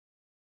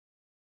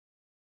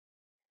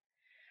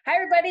Hi,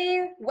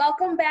 everybody.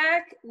 Welcome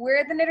back.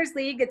 We're the Knitters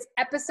League. It's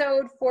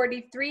episode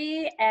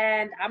 43,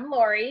 and I'm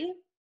Laurie.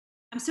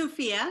 I'm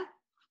Sophia.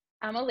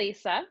 I'm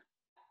Elissa.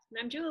 And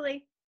I'm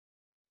Julie.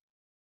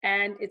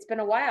 And it's been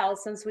a while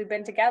since we've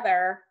been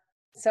together.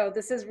 So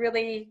this is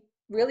really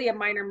a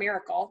minor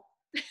miracle.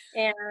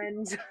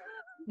 And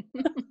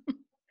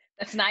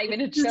that's not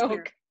even a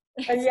joke.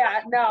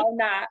 Yeah, no,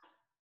 not.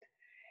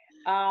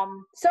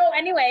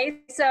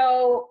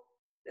 So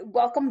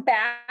welcome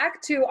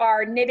back to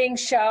our knitting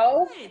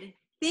show. Good.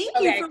 Thank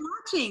you for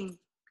watching.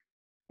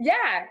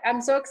 Yeah,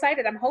 I'm so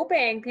excited. I'm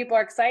hoping people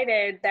are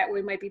excited that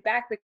we might be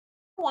back. Because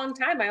a long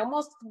time. I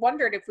almost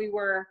wondered if we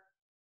were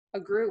a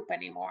group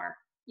anymore.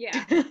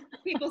 Yeah.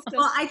 People still.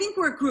 Well, I think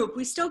we're a group.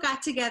 We still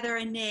got together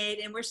and knit,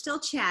 and we're still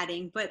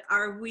chatting. But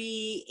are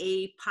we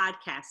a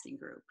podcasting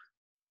group?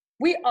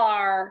 We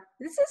are.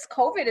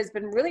 COVID has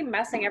been really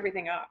messing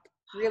everything up.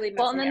 Really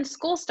messing. Well, and then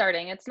school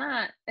starting. It's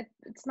not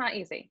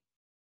easy.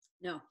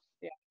 No.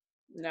 Yeah.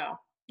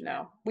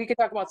 No. We could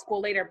talk about school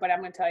later, but I'm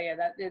going to tell you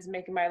that is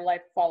making my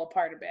life fall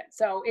apart a bit.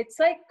 So it's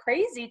like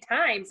crazy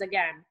times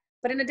again,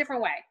 but in a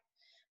different way.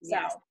 So,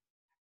 Yes.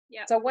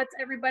 Yeah. So what's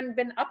everyone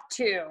been up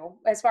to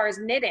as far as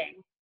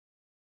knitting?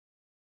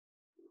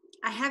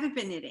 I haven't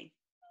been knitting.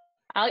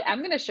 I'm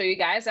going to show you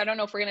guys. I don't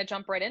know if we're going to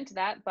jump right into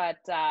that, but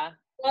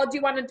Well, do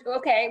you want to?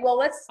 Okay. Well,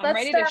 let's. I'm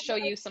ready to show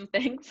you some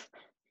things.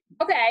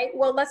 Okay.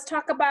 Well, let's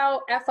talk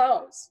about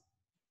FOs.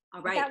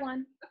 All right. I got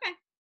one. Okay.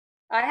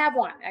 I have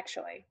one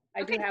actually.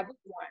 I do have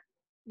one.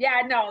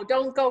 Yeah. No,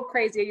 don't go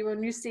crazy.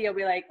 When you see, you'll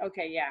be like,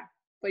 okay, yeah.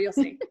 But you'll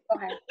see. Go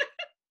ahead.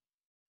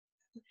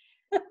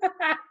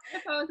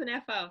 FO is an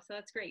FO, so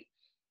that's great.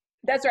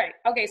 That's right.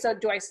 Okay. So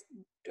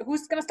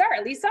who's going to start?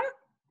 Elissa?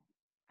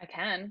 I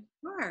can.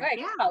 Sure. Right.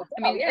 Yeah. Oh,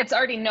 I mean, yeah. it's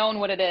already known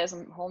what it is.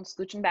 I'm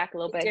scooching back a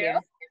little bit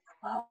here.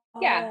 Oh.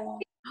 Yeah.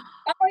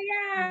 Oh,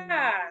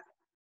 yeah.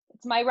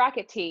 It's my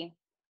rocket tee.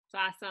 It's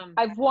awesome.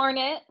 I've worn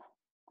it.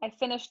 I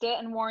finished it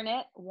and worn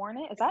it. Worn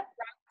it? Is that?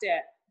 Rocked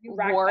it. You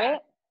rocked Wore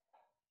that.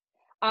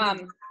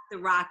 it. The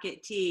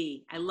rocket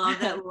tee. I love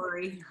that,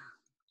 Laurie.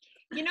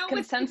 You know,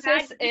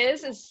 Consensus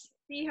is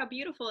see how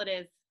beautiful it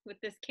is with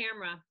this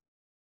camera.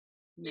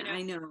 Yeah,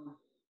 I know.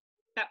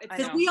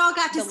 Because we all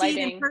got to The see it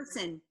lighting. in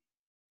person.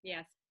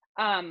 Yes.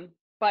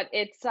 but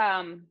it's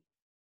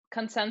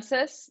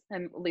consensus,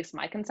 and at least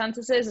my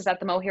consensus is that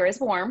the mohair is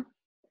warm.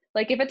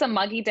 Like if it's a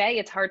muggy day,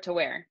 it's hard to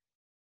wear,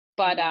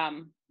 but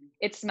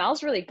it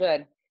smells really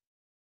good.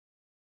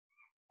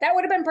 That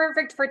would have been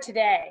perfect for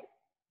today.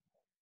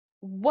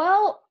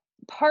 Well,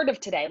 part of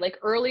today, like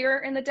earlier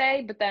in the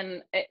day, but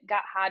then it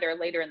got hotter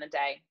later in the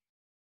day,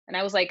 and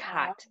I was like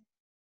hot.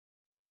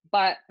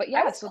 But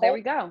yeah, so there we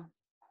go.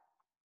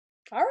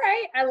 All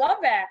right, I love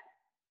that.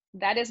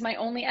 That is my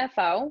only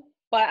FO.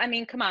 But I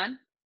mean, come on.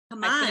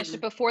 I finished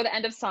it before the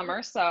end of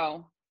summer,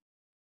 so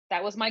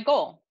that was my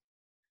goal,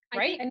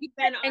 right? And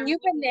you've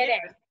been knitting.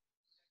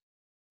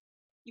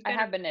 I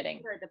have been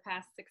knitting for the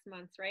past 6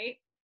 months, right?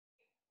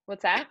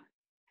 What's that?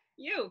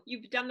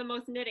 You've done the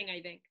most knitting,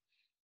 I think.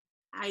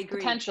 I agree.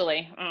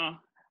 Potentially. Yeah.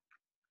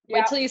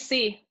 Wait till you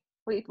see.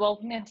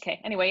 Okay.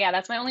 Anyway, yeah,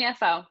 that's my only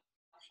FO.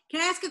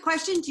 Can I ask a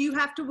question? Do you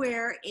have to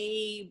wear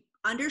a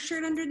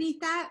undershirt underneath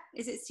that?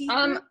 Is it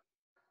see-through?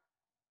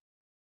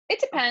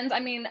 It depends. I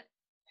mean,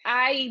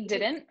 I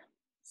didn't.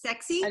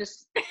 Sexy? I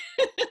just.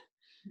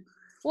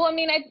 Well, I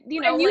mean, like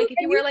if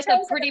you wear like a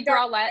pretty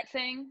bralette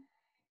thing,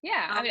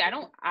 yeah. I mean,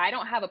 I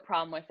don't have a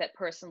problem with it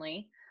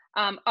personally.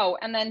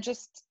 And then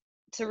just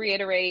to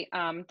reiterate,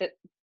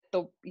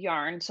 the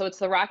yarn. So it's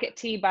the Rocket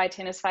Tee by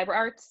Tennis Fiber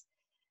Arts,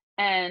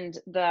 and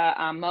the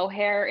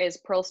mohair is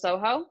Pearl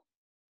Soho.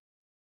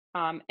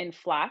 In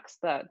flax,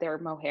 their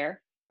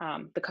mohair.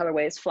 The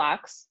colorway is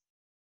flax,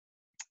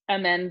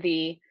 and then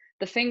the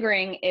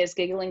fingering is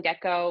Giggling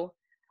Gecko.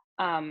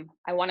 I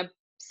want to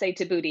say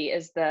to booty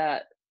is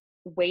the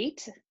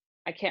weight.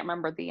 I can't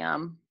remember the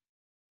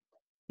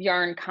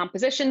yarn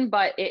composition,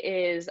 but it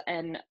is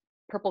an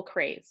purple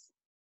craze.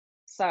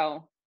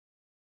 So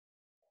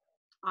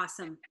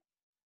awesome.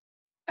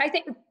 I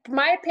think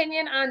my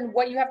opinion on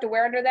what you have to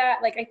wear under that,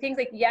 like I think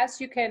like yes,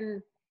 you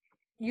can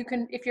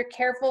if you're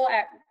careful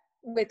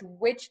with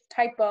which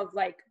type of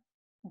like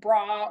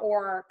bra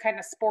or kind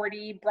of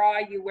sporty bra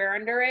you wear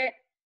under it,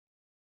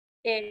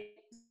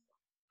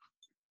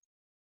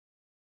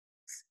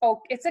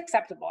 it's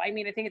acceptable. I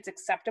mean, I think it's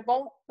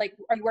acceptable. Like,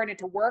 are you wearing it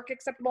to work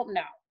acceptable?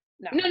 No.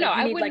 No,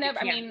 I would like never.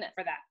 I mean,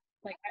 for that,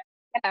 like,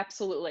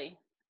 absolutely,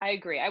 I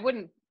agree. I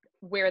wouldn't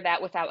wear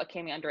that without a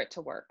cami under it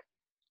to work.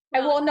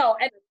 Well, no,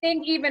 and I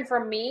think even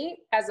for me,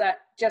 as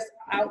just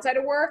outside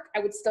of work, I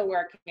would still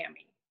wear a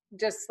cami.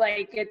 Just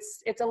like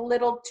it's a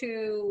little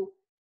too,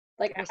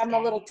 like I'm a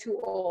little too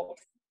old.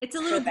 It's a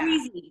little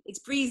breezy. It's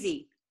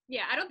breezy.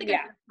 Yeah, I don't think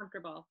I'm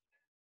comfortable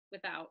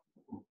without.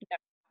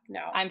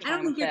 No, I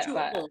don't think you're too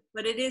old,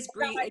 but it is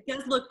breezy. It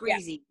does look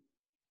breezy.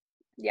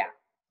 Yeah.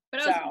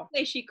 But I was going to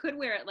say she could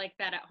wear it like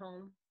that at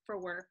home for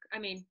work. I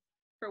mean,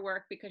 for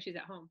work because she's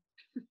at home.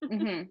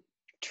 Mm-hmm.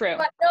 True.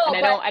 But no,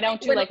 and I don't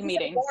do like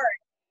meetings.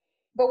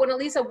 But when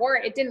Elissa wore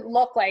it, it didn't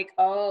look like,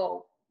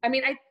 oh, I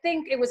mean, I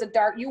think it was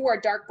you wore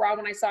a dark brown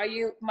when I saw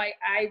you.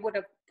 I would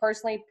have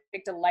personally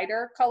picked a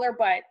lighter color,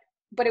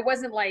 but it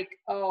wasn't like,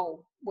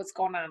 oh, what's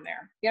going on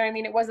there? You know what I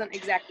mean? It wasn't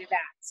exactly that.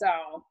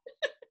 So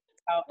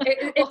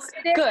it is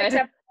good.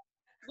 acceptable.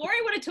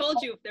 Laurie would have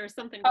told you if there was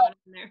something going on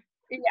there.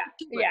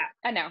 Yeah.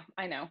 I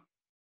know.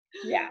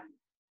 Yeah.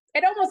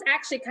 It almost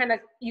actually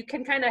you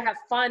can kind of have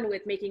fun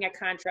with making a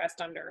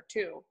contrast under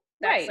too.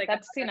 That's like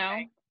that's, you know.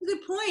 thing. Good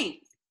point.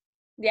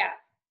 Yeah.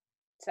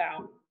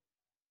 So,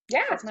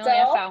 yeah. That's my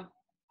only FO.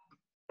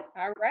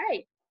 All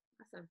right.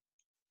 Awesome.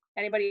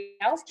 Anybody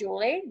else?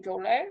 Julie?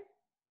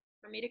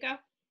 For me to go?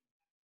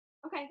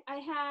 Okay, I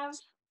have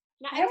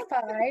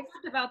 5.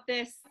 About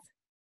this.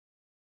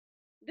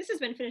 This has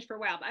been finished for a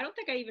while, but I don't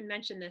think I even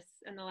mentioned this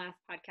in the last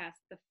podcast.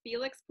 The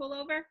Felix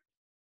pullover.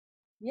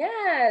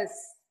 Yes.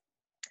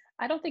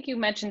 I don't think you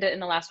mentioned it in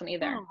the last one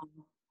either. Oh.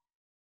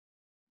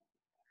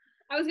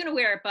 I was gonna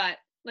wear it, but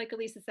like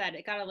Elissa said,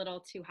 it got a little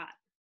too hot.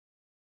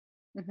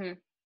 Mm-hmm.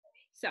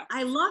 So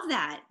I love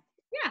that.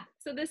 yeah.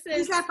 So this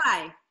Who's is that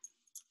by?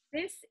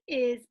 This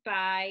is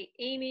by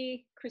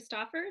Amy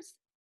Christoffers,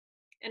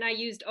 and I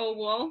used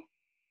wool,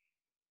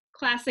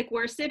 classic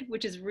worsted,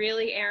 which is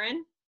really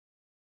Aran.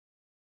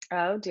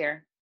 Oh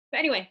dear. But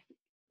anyway,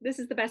 this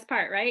is the best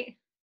part, right?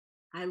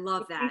 I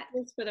love that.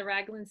 For the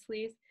raglan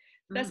sleeves.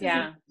 That's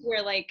Yeah.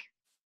 where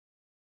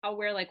I'll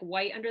wear like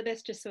white under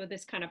this just so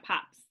this kind of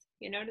pops.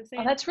 You know what I'm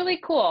saying? Oh, that's really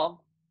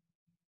cool.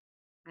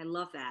 I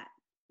love that.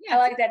 Yeah, I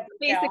like that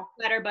basic detail.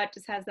 sweater, but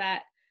just has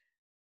that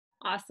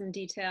awesome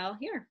detail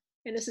here.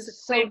 And this is a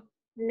So quick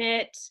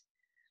knit.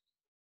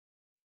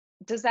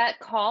 does that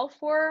call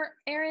for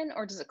Aran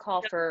or does it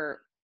call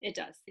for? It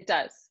does. It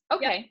does.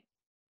 Okay. Yep.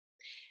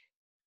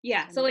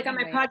 Yeah. So like on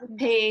my project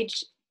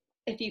page,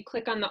 if you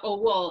click on the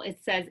wool, it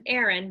says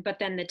Aran, but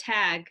then the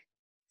tag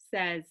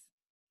says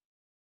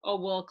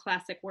wool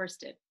classic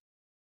worsted.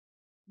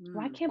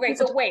 Why can't Wait,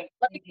 people so wait,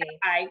 let me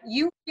try.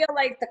 You feel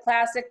like the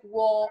classic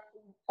wool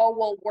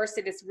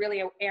worsted is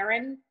really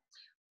Aran?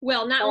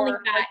 Well, not only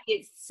that,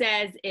 it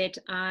says it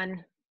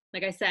on,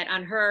 like I said,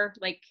 on her,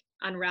 like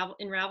on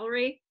in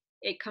Ravelry,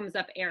 it comes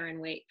up Aran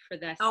weight for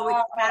this. Oh,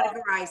 it's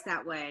categorized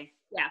that way.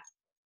 Yeah.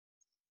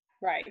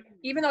 Right.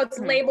 Even though it's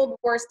labeled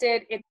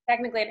worsted, it's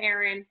technically an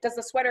Aran. Does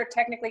the sweater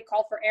technically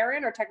call for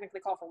Aran or technically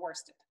call for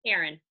worsted?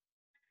 Aran.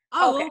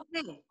 Oh,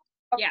 okay.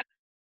 Yeah.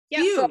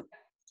 Cute. So,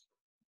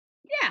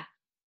 yeah.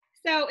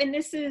 So, and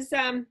this is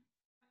the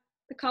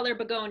color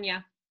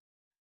begonia.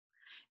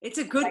 It's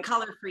a good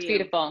color for you.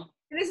 Beautiful.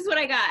 And this is what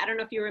I got. I don't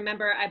know if you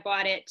remember, I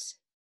bought it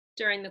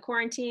during the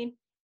quarantine.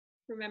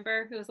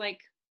 Remember? It was like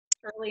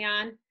early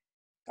on.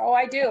 Oh,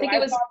 I do. I think it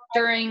was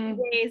during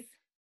days.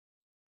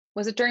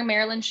 Was it during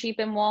Maryland Sheep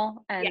and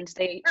Wool and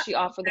she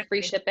offered the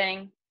free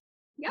shipping?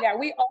 Yep. Yeah,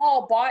 we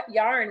all bought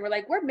yarn. We're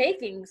like, we're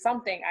making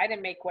something. I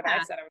didn't make what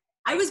I said I was.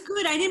 I was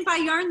good. I didn't buy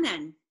yarn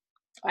then.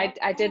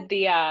 I did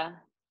the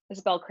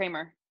Isabel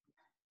Kramer.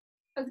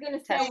 I was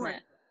gonna say.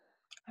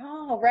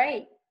 Oh,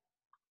 right.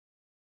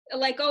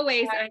 Like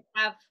always, I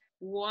have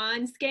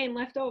one skein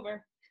left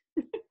over.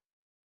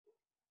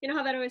 You know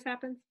how that always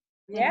happens?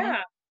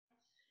 Yeah.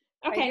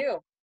 Okay.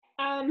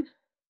 I do.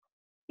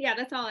 Yeah,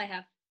 that's all I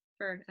have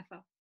for FO.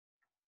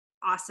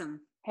 Awesome.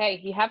 Hey,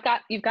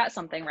 you've got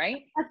something,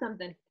 right? That's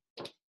something.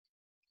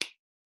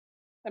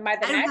 Am I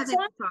the next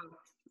one?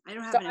 I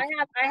don't have. So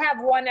I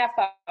have one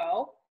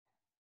FO,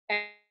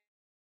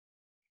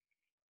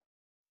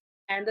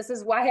 and this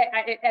is why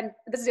and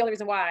this is the only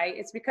reason why.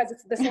 It's because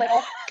it's this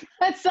little.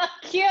 That's so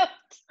cute.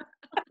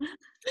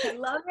 I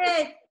love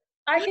it.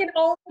 I can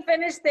only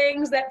finish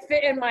things that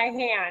fit in my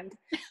hand.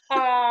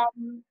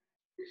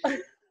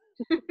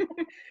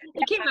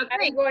 It came out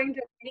great. I'm going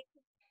to.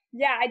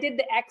 Yeah, I did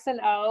the X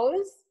and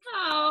O's.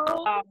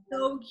 Oh,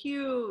 so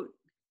cute.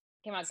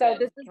 Came out so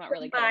good. This is came out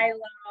really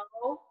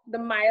the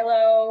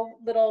Milo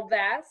little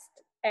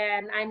vest,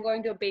 and I'm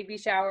going to a baby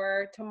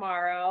shower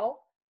tomorrow.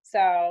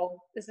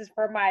 So this is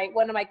for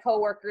one of my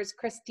coworkers,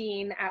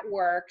 Christine, at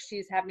work.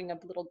 She's having a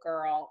little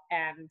girl,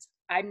 and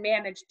I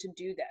managed to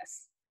do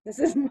this. This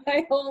is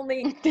my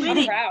only.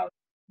 I'm proud.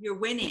 You're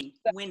winning.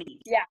 Winning.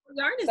 Yeah. What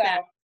yarn is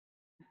that?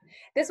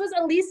 This was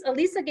Elissa.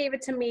 Elissa gave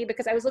it to me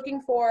because I was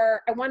looking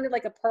I wanted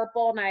like a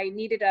purple, and I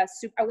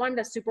wanted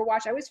a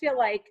superwash. I always feel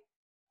like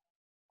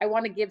I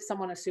want to give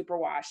someone a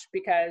superwash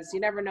because you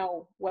never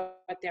know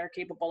what they're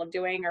capable of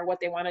doing or what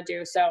they want to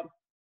do. So,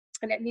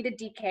 and it needed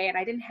DK, and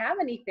I didn't have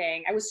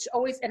anything. I was a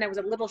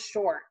little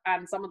short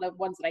on some of the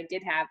ones that I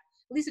did have.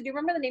 Elissa, do you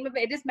remember the name of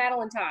it? It is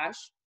Madeline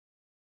Tosh.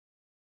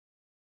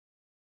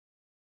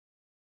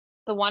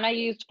 The one I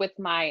used with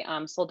my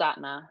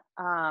Soldatna.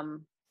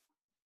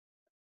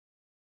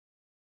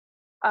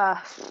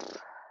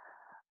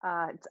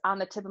 It's on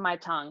the tip of my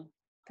tongue.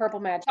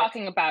 Purple Magic.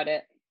 Talking about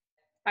it.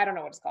 I don't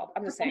know what it's called.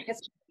 I'm just saying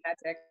it's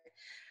magic.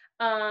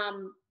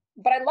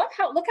 But I love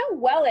look how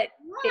well it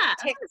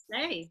takes.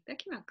 That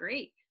came out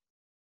great.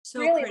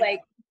 So really pretty.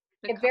 Like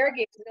it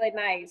variegates really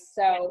nice.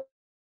 So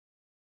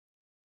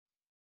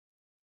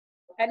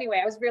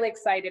anyway, I was really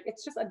excited.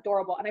 It's just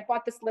adorable. And I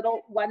bought this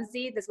little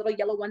onesie, this little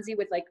yellow onesie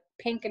with like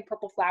pink and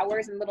purple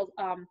flowers and little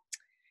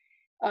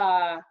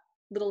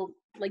little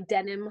like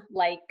denim,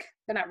 like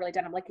they're not really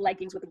denim, like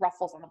leggings with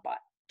ruffles on the butt,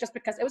 just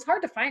because it was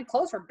hard to find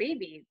clothes for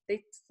baby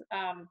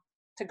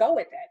to go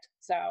with it.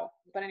 So,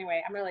 but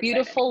anyway, I'm really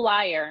Beautiful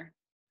excited. liar.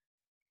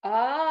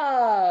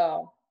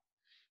 Oh,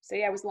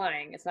 see, I was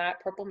lying. It's not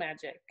purple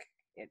magic.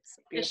 It's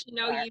Does she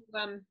know liar.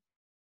 you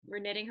were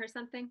knitting her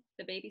something?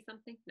 The baby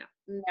something? No.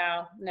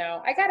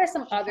 No. I got her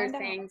some other Find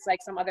out. things, like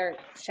some other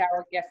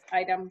shower gift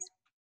items.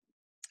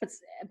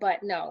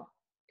 But no,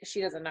 she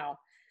doesn't know.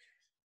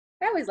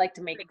 I always like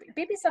to make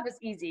baby stuff is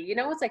easy. You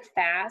know, it's like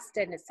fast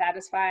and it's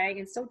satisfying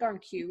and so darn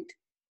cute.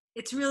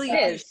 It's really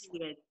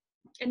appreciated.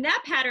 And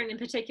that pattern in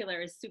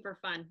particular is super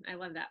fun. I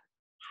love that.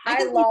 I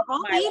think love we've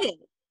all made it.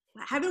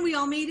 Haven't we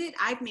all made it?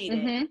 I've made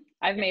it.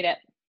 I've made it.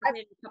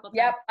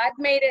 Yep, I've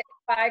made it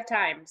 5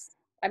 times.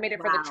 I made it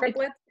for the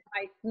triplets,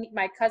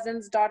 my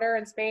cousin's daughter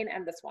in Spain,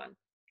 and this one.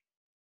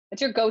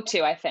 It's your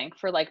go-to, I think,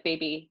 for like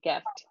baby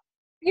gift.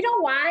 You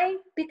know why?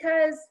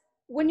 Because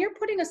when you're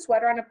putting a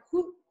sweater on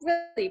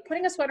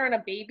putting a sweater on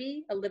a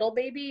baby, a little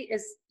baby,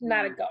 is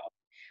not a go.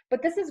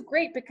 But this is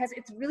great because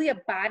it's really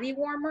a body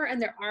warmer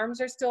and their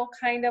arms are still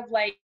kind of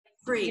like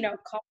free, you know,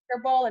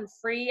 comfortable and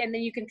free. And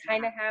then you can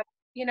kind of have,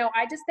 you know,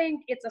 I just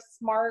think it's a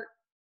smart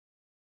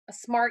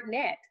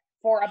knit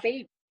for a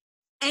baby.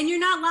 And you're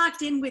not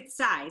locked in with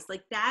size.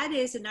 Like that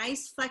is a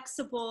nice,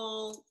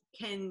 flexible,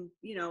 can,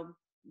 you know,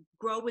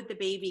 grow with the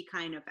baby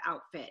kind of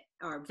outfit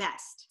or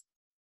vest.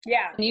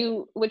 Yeah.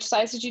 Which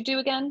size did you do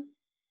again?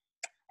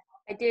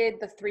 I did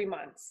the 3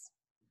 months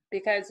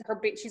because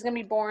she's going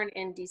to be born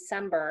in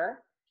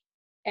December.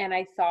 And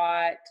I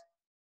thought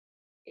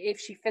if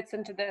she fits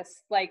into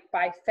this, like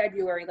by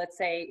February, let's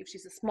say, if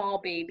she's a small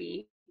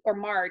baby, or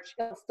March,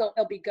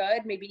 it'll be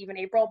good, maybe even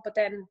April. But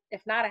then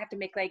if not, I have to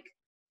make like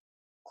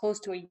close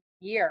to a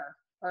year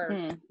or,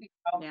 you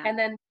know, and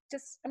then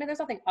just, I mean, there's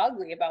nothing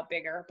ugly about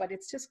bigger, but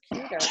it's just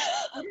cuter.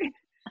 You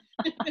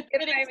know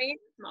what I mean?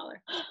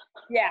 Smaller.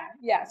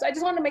 Yeah. So I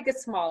just wanted to make it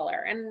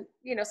smaller and,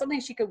 you know, something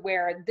she could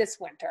wear this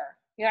winter.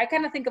 You know, I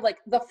kind of think of like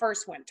the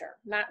first winter,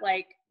 not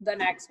like the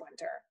next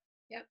winter.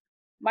 Yep.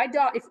 My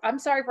dog, I'm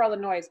sorry for all the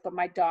noise, but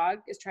my dog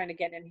is trying to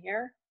get in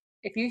here.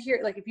 If you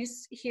hear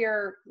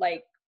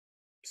like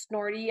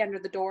Snorty under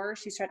the door,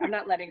 I'm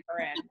not letting her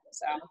in.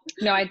 So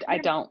no, I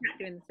don't. Not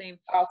doing the same.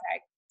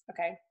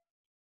 Okay.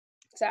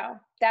 So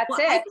that's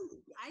it.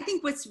 I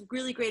think what's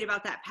really great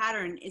about that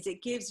pattern is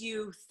it gives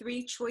you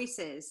 3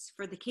 choices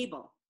for the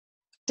cable.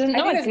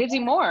 It gives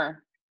you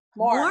more.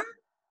 More?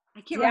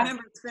 I can't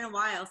remember. It's been a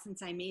while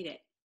since I made it.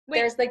 Wait,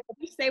 there's like, did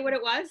you say what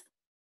it was?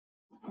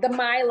 The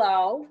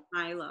Milo.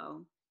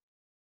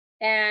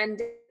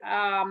 And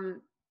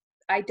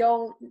I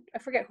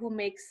forget who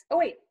makes, oh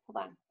wait,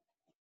 hold on.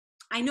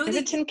 I know. Is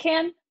it tin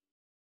can?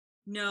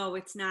 No,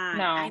 it's not.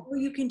 No. I know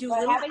you can do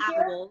little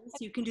owls.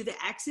 You can do the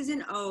X's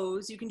and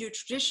O's. You can do a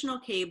traditional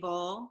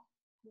cable.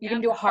 You can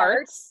do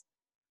hearts.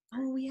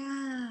 Oh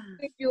yeah.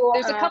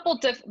 There's a couple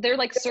they're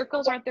like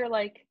circles, aren't there?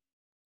 Like,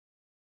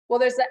 well,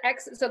 there's the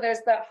X. So there's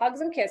the hugs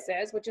and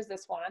kisses, which is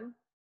this one.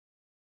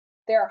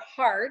 There are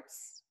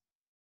hearts.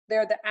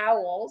 There are the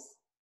owls.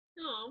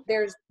 Oh.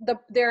 There's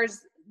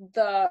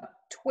the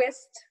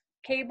twist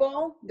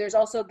cable. There's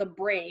also the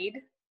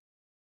braid.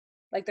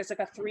 Like there's like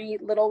a 3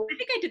 little. I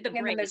think I did the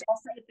braid.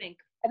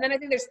 And then I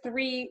think there's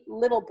 3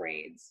 little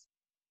braids.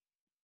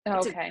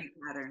 Okay.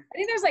 I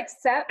think there's like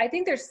 7. I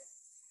think there's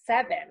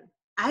 7.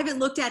 I haven't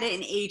looked at it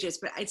in ages,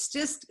 but it's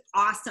just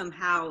awesome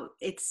how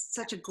it's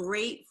such a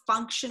great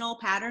functional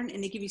pattern,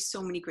 and they give you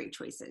so many great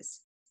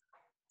choices.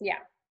 Yeah,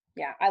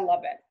 I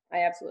love it.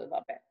 I absolutely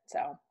love it.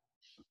 So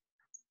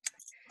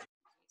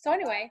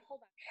anyway,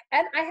 hold on.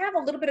 And I have a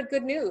little bit of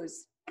good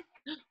news.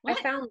 What?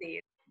 I found these.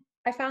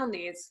 I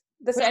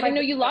didn't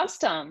know you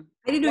lost them.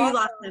 I didn't know you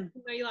lost them.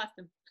 No, you lost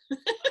them.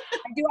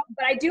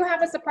 I do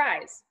have a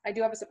surprise.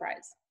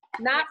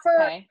 Not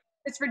for,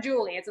 it's for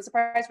Julie. It's a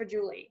surprise for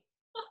Julie.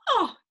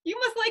 Oh, you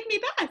must like me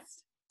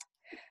best.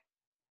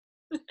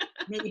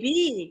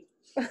 Maybe.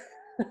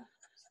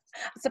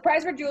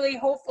 Surprise for Julie.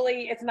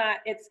 Hopefully it's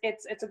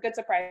a good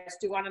surprise.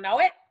 Do you want to know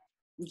it?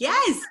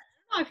 Yes.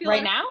 Oh, I feel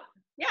right now?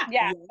 Yeah.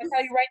 Yes. I'll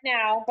tell you right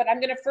now, but I'm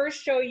going to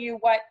first show you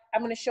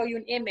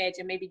an image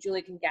and maybe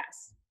Julie can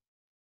guess.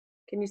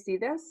 Can you see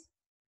this?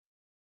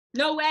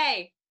 No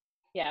way.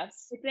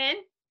 Yes. It's in?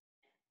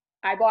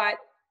 I bought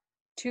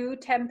 2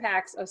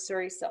 10-packs of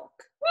Surrey silk.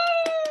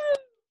 Woo!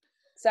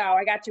 So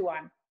I got you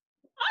one.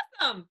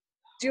 Awesome.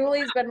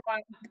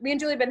 Me and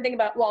Julie have been thinking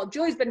about, well,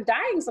 Julie's been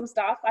dyeing some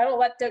stuff. I don't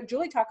let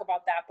Julie talk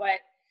about that, but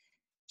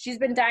she's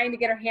been dying to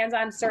get her hands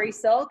on Surrey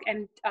silk,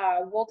 and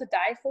wool to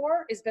dye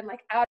for has been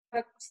like out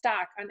of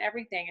stock on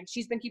everything. And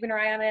she's been keeping her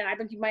eye on it, and I've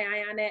been keeping my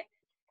eye on it.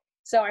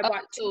 So I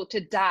bought 2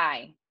 to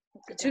dye.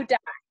 To dye.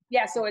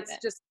 Yeah, so it's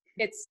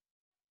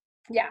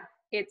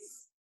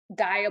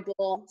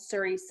dyeable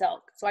Surrey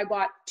silk. So I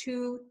bought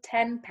 2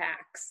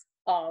 10-packs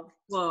of.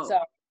 Whoa.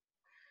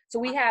 So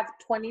we have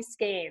 20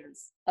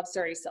 skeins of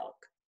Surrey silk.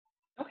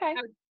 Okay.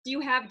 Do you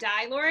have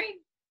dye, Laurie?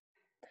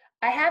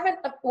 I haven't.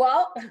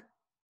 Well,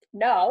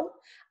 No,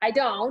 I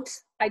don't.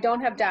 I don't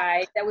have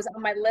dye. That was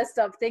on my list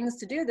of things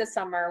to do this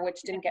summer,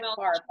 which didn't get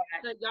far.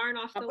 The yarn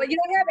off the But you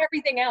don't have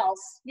everything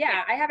else.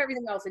 Yeah, I have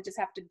everything else. I just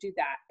have to do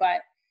that.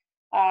 But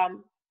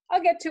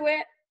I'll get to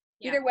it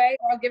either way.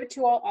 Or I'll give it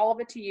to all of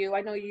it to you.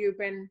 I know you've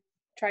been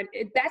trying.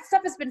 That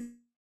stuff has been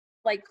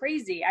like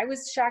crazy. I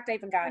was shocked I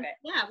even got it.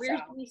 Yeah,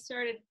 we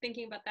started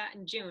thinking about that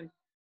in June,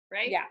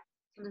 right? Yeah.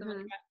 Something like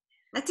that.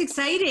 That's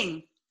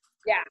exciting.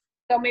 Yeah.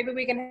 So maybe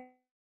we can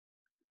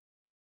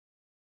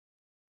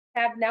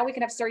we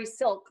can have Surrey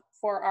silk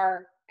for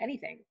our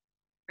anything.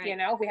 Right. You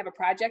know, if we have a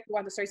project, we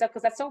want the Surrey silk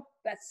because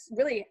that's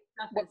really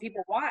what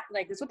people want.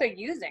 Like that's what they're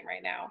using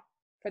right now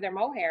for their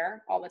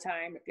mohair all the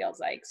time. It feels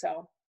like.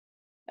 So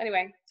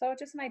anyway, so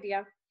just an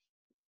idea.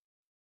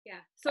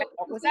 Yeah. So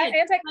was that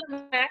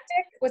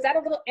anticlimactic? Was that a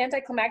little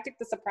anticlimactic?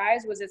 The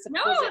surprise was it?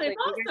 No, it's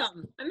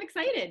awesome. I'm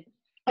excited.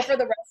 For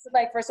the rest,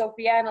 like for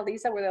Sophia and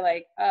Elissa, where they're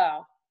like,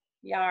 oh,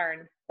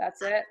 yarn.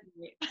 That's it.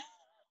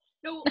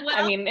 No,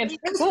 I mean, it's it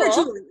was cool. for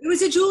Julie. It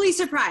was a Julie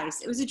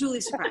surprise. It was a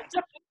Julie surprise.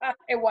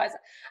 It was.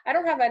 I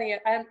don't have any.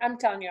 I'm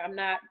telling you, I'm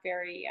not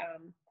very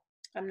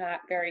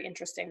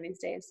interesting these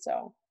days.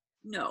 So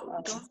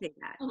no, don't say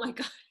that. Oh my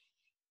God.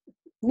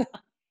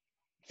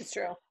 It's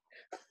true.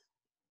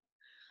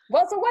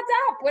 Well, so what's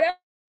up? What else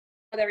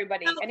with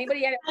everybody?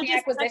 Anybody have any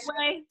acquisitions?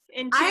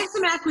 I have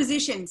some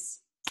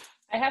acquisitions.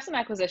 I have some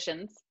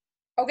acquisitions.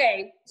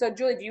 Okay, so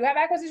Julie, do you have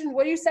acquisitions?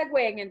 What are you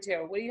segueing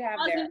into? What do you have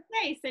there? I was going to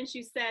say, since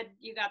you said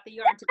you got the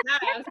yarn to dye,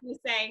 I was going to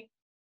say,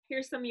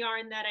 here's some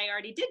yarn that I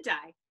already did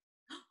dye.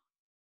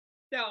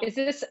 So is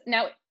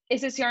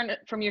this yarn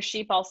from your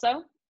sheep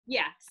also?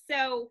 Yeah.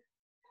 So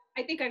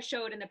I think I've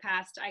showed in the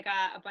past, I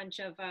got a bunch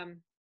of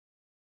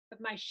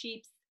my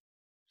sheep's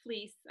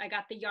fleece. I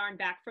got the yarn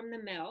back from the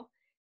mill,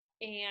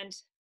 and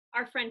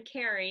our friend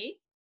Carrie,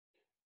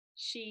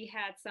 she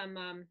had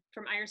some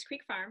from Ayers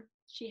Creek Farm.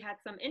 She had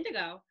some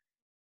indigo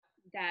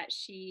that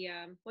she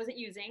wasn't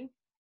using,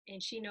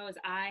 and she knows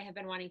I have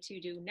been wanting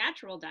to do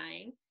natural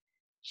dyeing.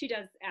 She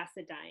does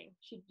acid dyeing.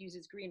 She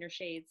uses greener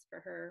shades for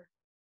her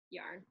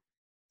yarn.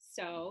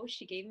 So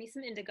she gave me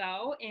some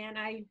indigo, and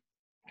I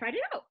tried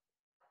it out.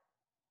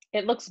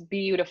 It looks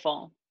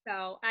beautiful.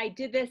 So I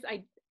did this.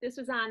 This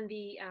was on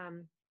the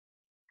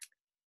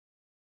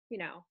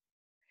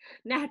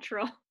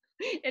natural,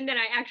 and then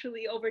I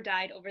actually over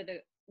dyed over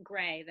the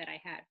gray that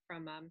I had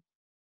from our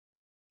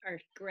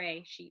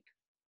gray sheep.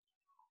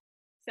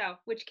 So,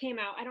 which came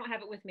out, I don't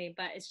have it with me,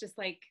 but it's just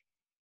like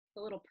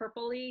a little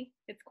purpley.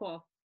 It's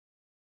cool.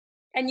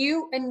 And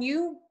you,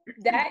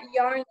 that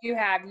yarn you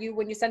have,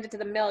 when you send it to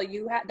the mill,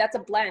 that's a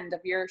blend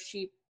of your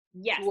sheep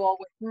wool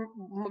with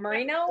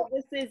merino? So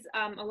this is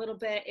a little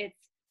bit, I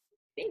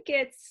think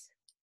it's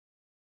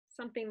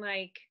something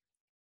like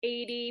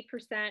 80%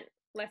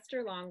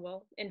 Leicester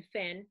Longwool and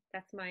Finn.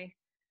 That's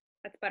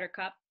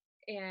Buttercup.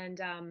 And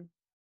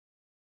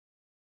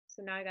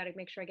so now I got to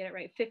make sure I get it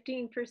right.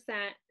 15%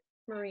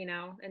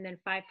 merino and then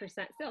 5%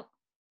 silk.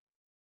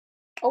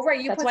 Oh,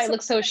 right. That's why it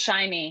looks so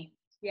shiny.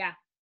 Yeah.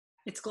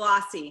 It's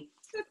glossy.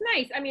 So it's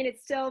nice. I mean,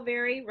 it's still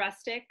very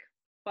rustic,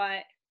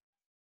 but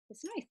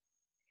it's nice.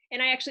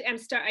 And I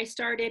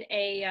started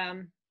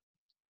I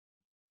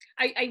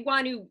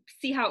want to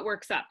see how it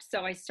works up.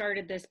 So I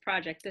started this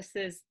project. This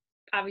is,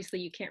 obviously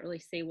you can't really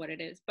say what it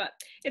is, but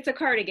it's a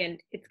cardigan.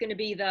 It's going to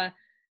be the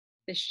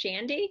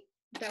Shandy.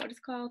 Is that what it's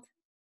called?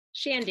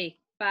 Shandy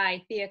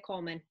by Thea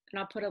Coleman. And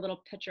I'll put a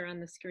little picture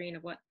on the screen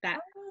of what that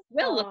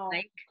will look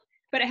like.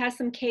 But it has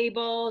some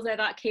cables. I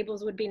thought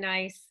cables would be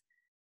nice.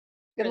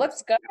 It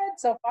looks good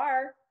so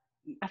far.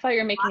 I thought you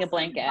were making a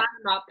blanket.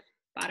 Bottom up.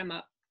 Bottom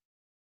up.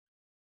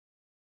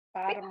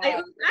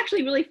 It's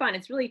actually really fun.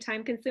 It's really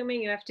time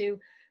consuming.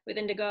 With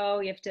indigo,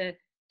 you have to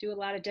do a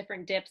lot of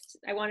different dips.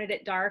 I wanted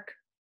it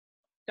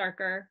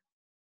darker.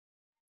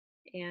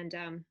 And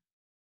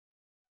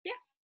yeah.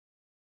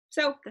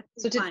 So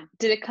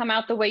did it come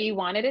out the way you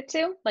wanted it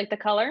to? Like the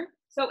color?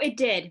 So it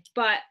did.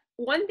 But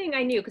one thing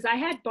I knew, because I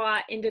had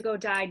bought indigo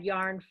dyed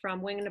yarn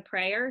from Wing and a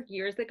Prayer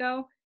years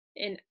ago,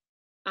 and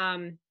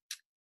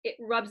it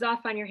rubs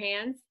off on your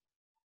hands.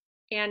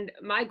 And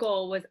my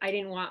goal was I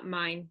didn't want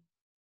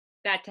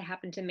that to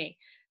happen to me.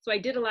 So I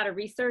did a lot of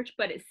research,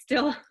 but it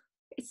still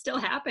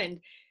happened.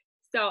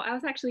 So I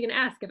was actually going to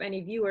ask if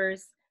any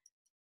viewers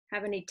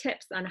have any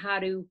tips on how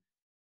to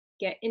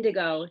get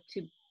indigo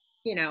to,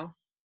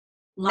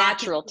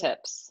 natural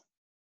tips.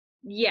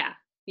 Yeah.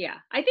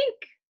 I think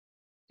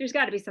there's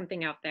got to be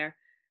something out there.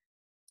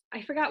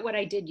 I forgot what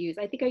I did use.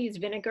 I think I used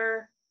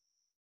vinegar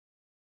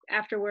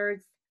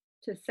afterwards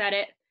to set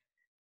it.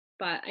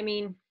 But I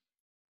mean,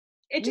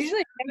 it just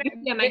usually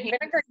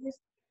vinegar.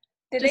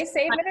 Did they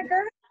say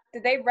vinegar?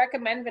 Did they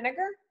recommend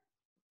vinegar?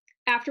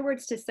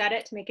 Afterwards to set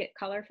it to make it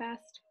color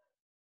fast.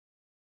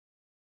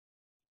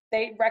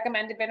 They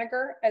recommended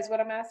vinegar, is what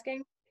I'm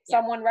asking.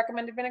 Someone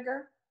recommended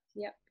vinegar?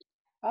 Yep.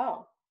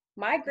 Oh,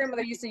 my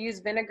grandmother used to use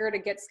vinegar to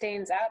get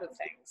stains out of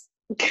things.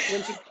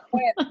 When she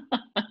quit,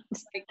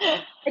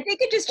 I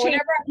think it just changed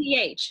the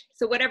pH.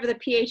 So whatever the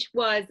pH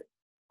was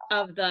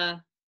of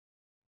the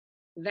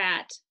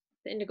vat,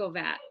 the indigo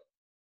vat,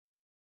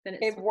 then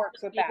it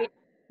works with that.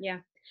 Yeah.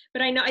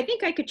 But I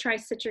think I could try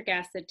citric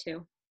acid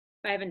too.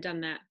 I haven't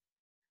done that.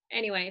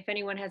 Anyway, if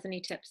anyone has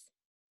any tips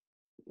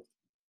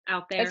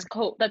out there.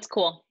 That's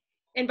cool.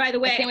 And by the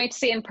way, I can't wait to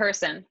see it in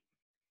person.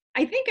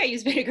 I think I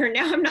use vinegar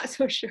now. I'm not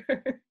so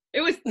sure.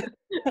 It was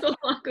so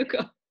long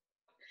ago.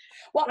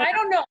 Well, I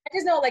don't know. I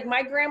just know like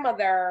my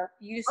grandmother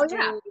used to.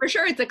 Yeah, for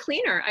sure. It's a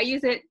cleaner. I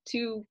use it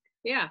to,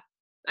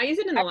 I use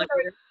it in the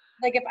laundry.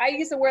 Like if I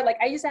used to wear, like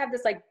I used to have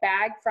this like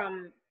bag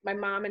from my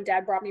mom and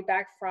dad brought me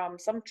back from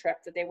some trip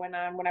that they went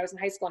on when I was in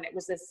high school. And it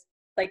was this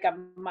like a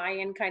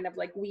Mayan kind of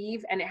like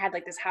weave. And it had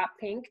like this hot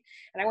pink.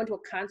 And I went to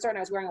a concert and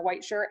I was wearing a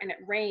white shirt and it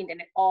rained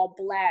and it all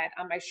bled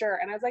on my shirt.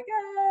 And I was like,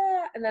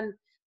 ah. And then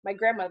my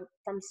grandma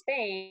from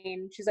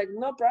Spain, she's like,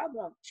 no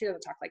problem. She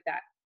doesn't talk like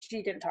that.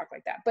 She didn't talk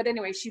like that. But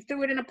anyway, she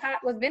threw it in a pot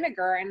with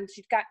vinegar and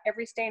she got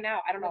every stain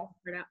out. I don't know.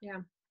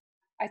 Yeah.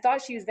 I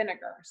thought she used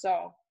vinegar.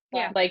 So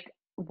yeah, like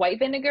white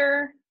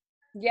vinegar.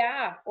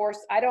 Yeah. Or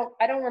I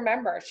don't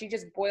remember. She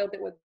just boiled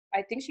it with,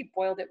 I think she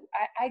boiled it.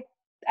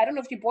 I don't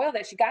know if she boiled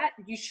it.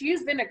 She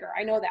used vinegar.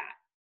 I know that.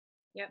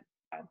 Yep.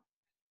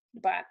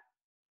 But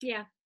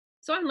yeah.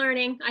 So I'm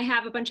learning. I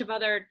have a bunch of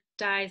other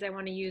dyes I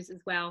want to use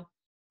as well.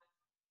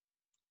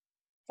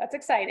 That's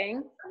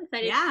exciting.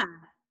 Yeah.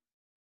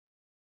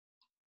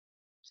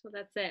 So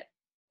that's it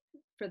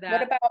for that.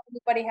 What about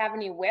anybody have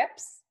any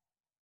whips?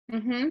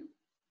 Mm-hmm.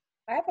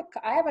 I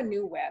have a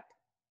new whip.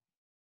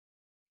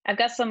 I've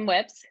got some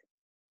whips.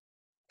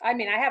 I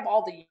mean, I have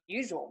all the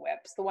usual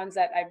whips, the ones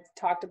that I've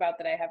talked about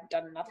that I have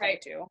done nothing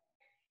to.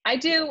 I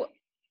do.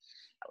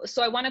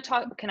 So I want to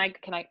talk.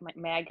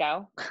 May I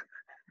go?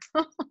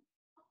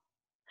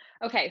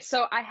 Okay.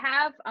 So I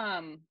have,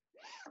 I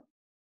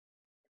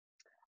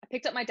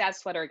picked up my dad's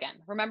sweater again.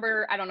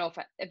 Remember, I don't know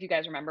if you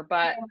guys remember,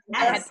 but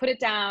Yes. I had put it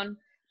down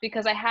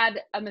because I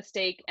had a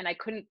mistake and I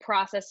couldn't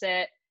process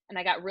it and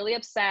I got really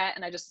upset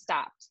and I just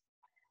stopped.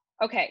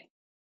 Okay.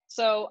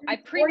 So I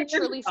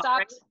prematurely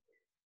stopped.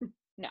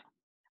 No,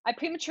 I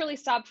prematurely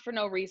stopped for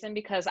no reason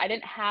because I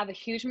didn't have a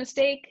huge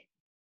mistake.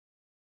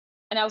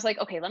 And I was like,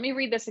 okay, let me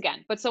read this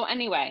again. But so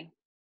anyway,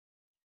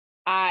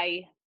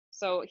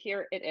 so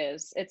here it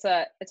is. It's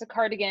a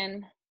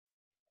cardigan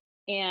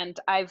and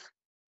I've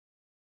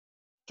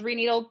 3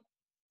 needle,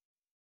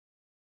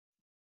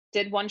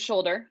 did one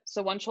shoulder.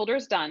 So one shoulder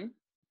is done.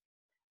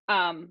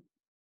 And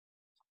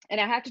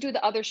I have to do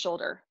the other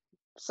shoulder.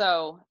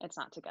 So it's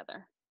not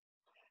together.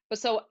 But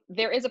so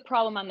there is a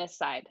problem on this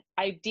side.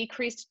 I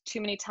decreased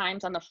too many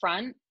times on the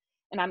front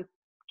and I'm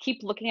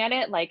keep looking at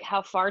it like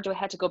how far do I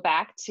have to go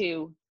back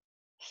to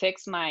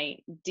fix my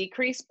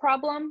decrease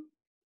problem?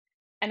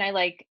 And I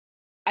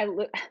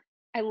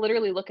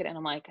literally look at it and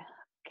I'm like,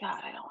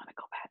 God, I don't want to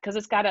go back because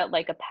it's got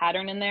a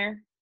pattern in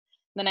there.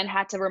 Then I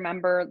had to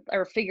remember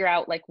or figure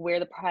out like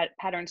where the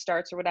pattern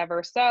starts or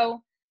whatever.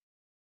 So,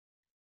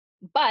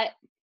 but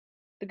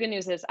the good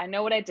news is I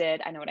know what I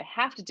did. I know what I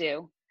have to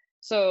do.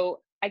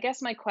 So I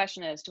guess my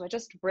question is, do I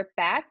just rip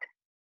back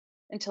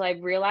until I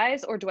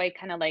realize, or do I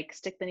kind of like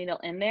stick the needle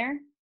in there?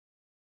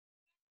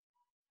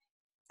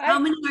 How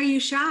many are you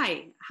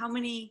shy? How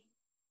many?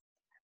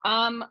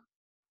 I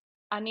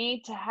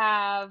need to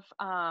have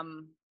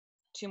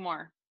 2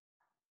 more.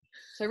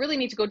 So I really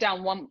need to go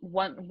down one,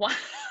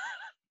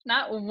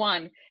 not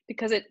one,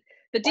 because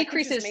the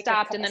decreases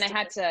stopped and then I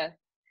had to,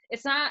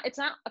 it's not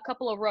a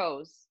couple of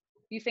rows.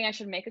 You think I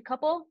should make a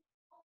couple?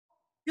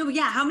 No,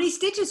 yeah. How many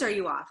stitches are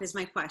you off is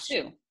my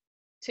question.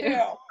 2.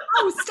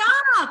 Oh,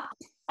 stop.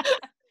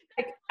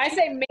 I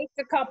say make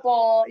a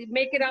couple,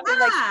 make it up.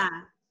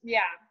 Yeah.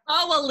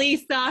 Oh,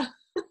 Elissa.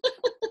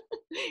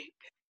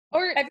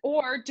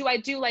 Or do I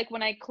do like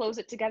when I close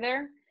it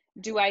together,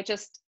 do I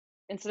just,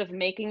 instead of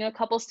making a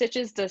couple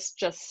stitches, just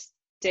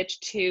stitch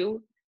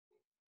 2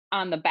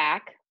 on the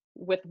back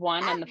with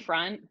 1 on the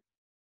front?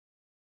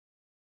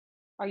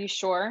 Are you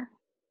sure?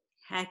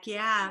 Heck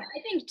yeah.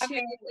 I think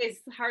 2 is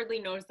hardly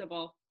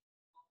noticeable.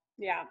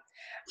 Yeah.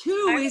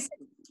 2 is,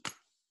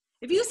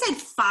 if you said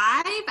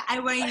 5, I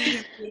wouldn't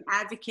even be an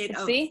advocate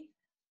of. See?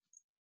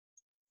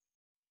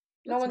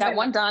 No one's got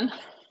one done.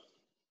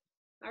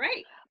 All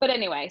right. But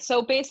anyway,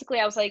 so basically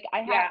I was like, I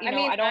am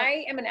all about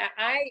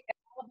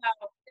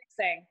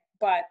fixing,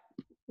 but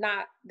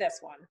not this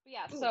one.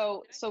 Yeah.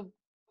 So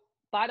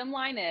bottom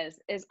line is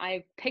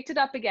I picked it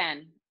up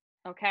again.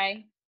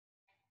 Okay.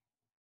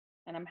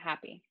 And I'm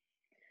happy.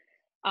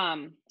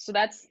 So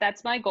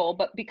that's my goal.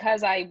 But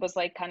because I was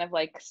like, kind of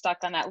like stuck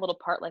on that little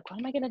part, like, what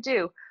am I going to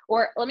do?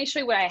 Or let me show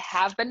you what I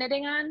have been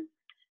knitting on.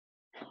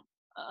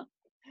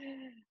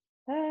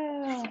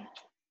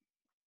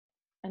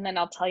 And then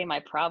I'll tell you my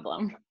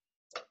problem.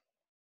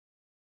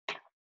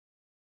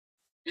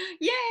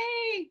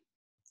 Yay!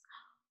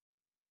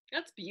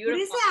 That's beautiful.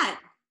 What is that?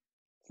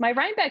 It's my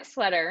Rhinebeck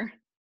sweater. Oh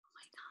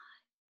my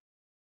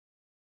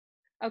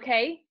God.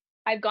 Okay.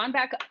 I've gone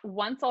back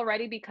once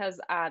already because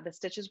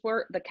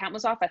the count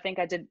was off. I think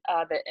I did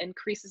the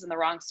increases in the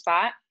wrong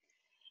spot.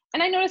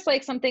 And I noticed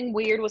like something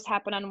weird was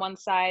happening on one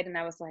side and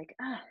I was like,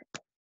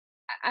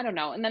 I don't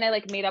know. And then I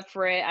like made up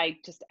for it. I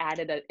just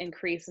added an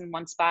increase in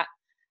one spot.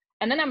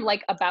 And then I'm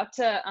like about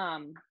to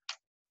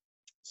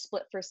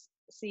split for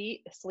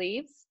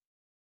sleeves,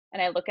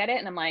 and I look at it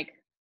and I'm like,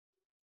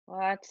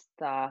 what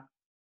the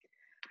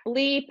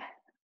bleep?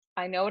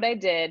 I know what I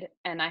did,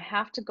 and I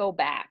have to go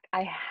back.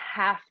 I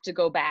have to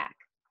go back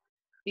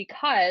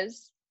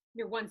because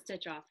You're one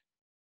stitch off.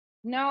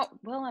 no,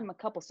 well, I'm a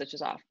couple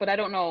stitches off, but I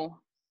don't know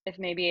if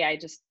maybe I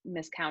just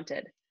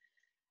miscounted.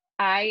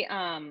 I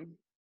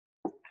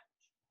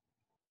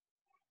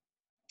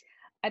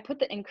put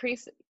the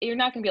increase, you're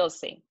not gonna be able to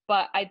see,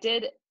 but I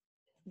did.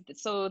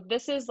 So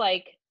this is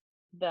like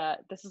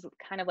this is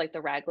kind of like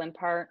the raglan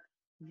part,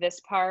 this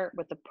part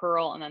with the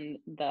purl and then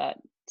the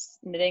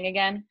knitting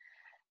again.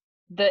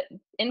 The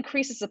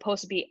increase is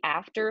supposed to be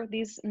after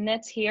these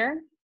knits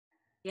here.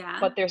 Yeah.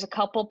 But there's a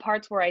couple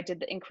parts where I did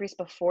the increase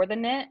before the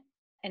knit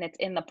and it's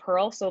in the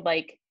purl. So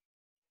like,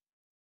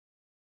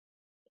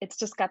 it's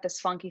just got this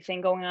funky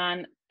thing going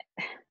on.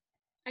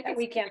 That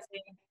we can't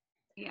see.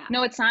 Yeah.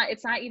 No, it's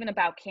not even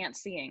about can't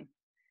seeing.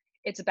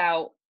 It's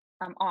about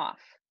I'm off.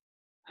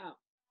 Oh.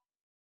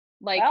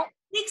 Like, well,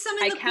 make some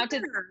in I the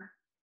counted. corner.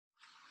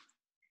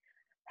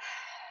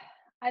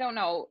 I don't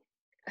know.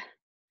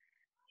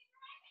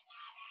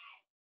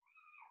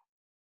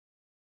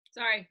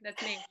 Sorry,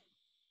 that's me.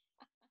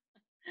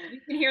 You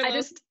can hear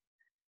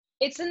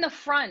it's in the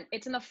front.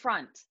 It's in the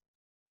front.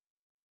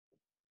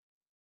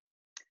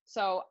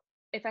 So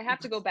if I have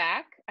to go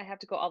back, I have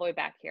to go all the way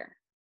back here.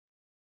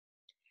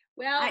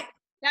 Well,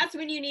 that's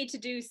when you need to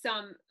do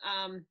some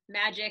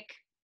magic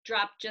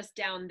drop just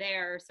down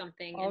there or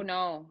something. Oh,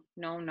 no.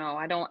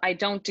 I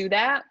don't do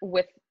that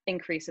with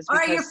increases. All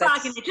right, you're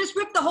frogging it. Just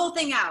rip the whole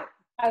thing out.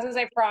 I was gonna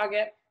say frog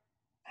it.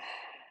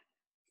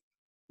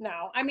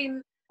 No, I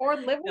mean, or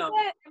live with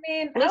it. I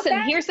mean,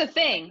 listen, here's the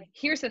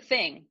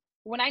thing.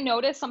 When I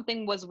noticed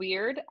something was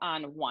weird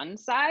on one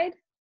side,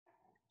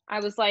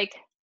 I was like,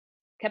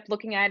 kept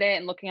looking at it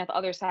and looking at the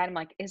other side. I'm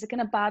like, is it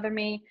gonna bother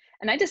me?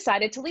 And I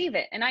decided to leave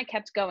it. And I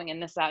kept going in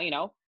this out,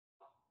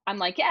 I'm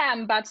like, yeah,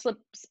 I'm about to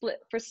split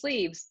for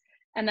sleeves.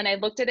 And then I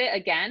looked at it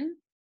again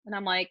and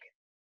I'm like,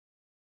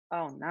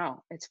 oh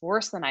no, it's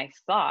worse than I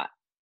thought.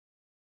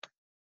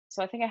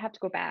 So I think I have to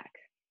go back.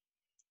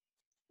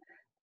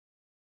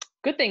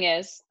 Good thing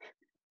is,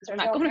 I'm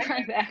not going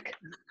right back.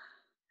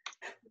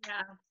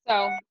 Yeah.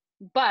 So,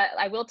 but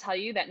I will tell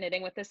you that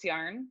knitting with this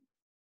yarn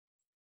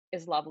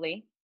is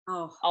lovely.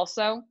 Oh.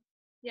 Also,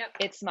 yep.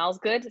 It smells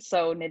good.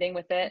 So knitting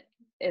with it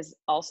is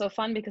also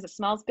fun because it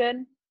smells good.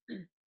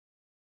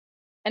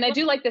 And I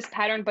do like this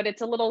pattern, but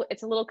it's a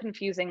little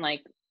confusing,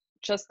 like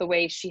just the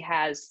way she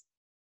has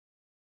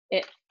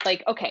it.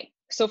 Like, okay,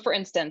 so for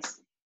instance,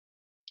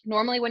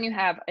 normally when you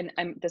have, and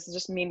this is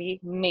just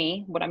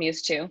me, what I'm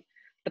used to,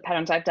 the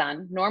patterns I've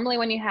done. Normally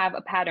when you have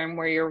a pattern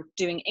where you're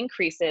doing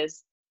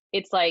increases,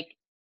 it's like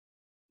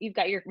you've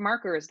got your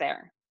markers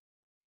there.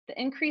 The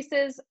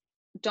increases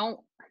don't,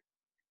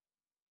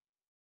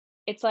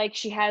 it's like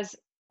she has,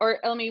 or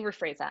let me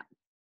rephrase that.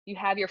 You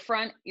have your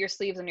front, your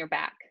sleeves, and your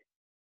back.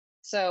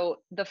 So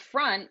the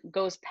front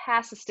goes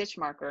past the stitch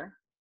marker,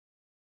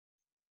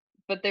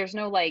 but there's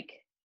no like,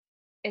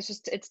 it's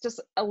just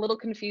a little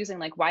confusing.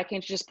 Like, why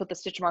can't you just put the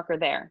stitch marker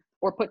there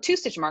or put 2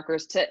 stitch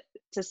markers to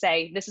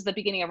say this is the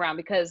beginning of round,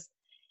 because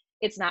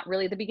it's not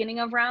really the beginning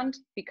of round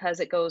because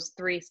it goes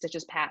 3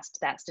 stitches past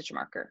that stitch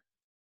marker.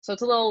 So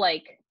it's a little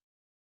like,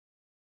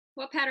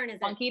 what pattern is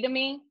funky to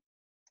me.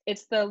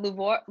 It's the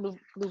Louvre. Wow.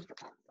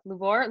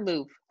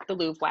 The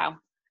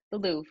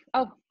Louvre.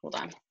 Oh, hold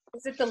on.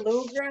 Is it the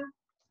Louvre?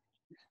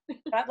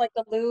 Not like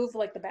the Louvre,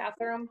 like the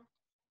bathroom?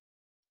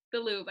 The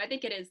Louvre. I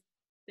think it is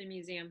the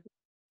museum.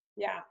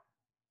 Yeah.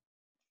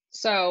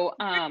 So,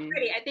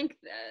 pretty. I think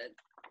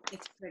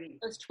it's pretty.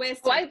 Those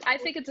twists. Well, I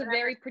think it's a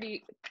very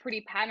pretty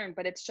pattern,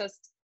 but it's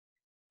just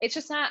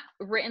not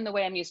written the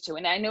way I'm used to.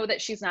 And I know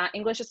that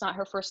English is not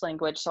her first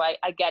language, so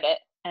I get it.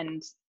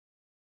 And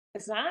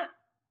it's not?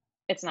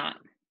 It's not.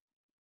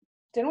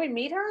 Didn't we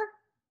meet her?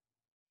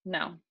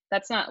 No,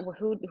 that's not what?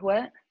 Who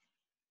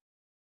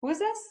is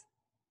this?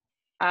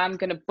 I'm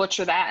going to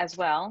butcher that as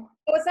well.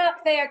 Oh, it's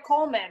not Thea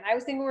Coleman. I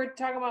was thinking we were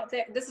talking about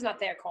Thea. This is not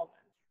Thea Coleman.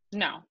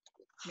 No.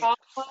 Oh,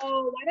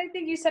 why did I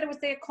think you said it was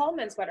Thea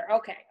Coleman sweater?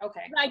 Okay.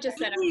 I just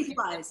said it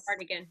was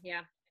cardigan.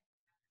 Yeah.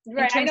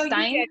 Right. I know you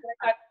did.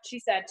 I thought she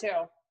said too.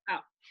 Oh.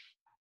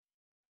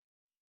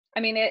 I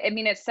mean,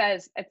 it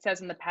says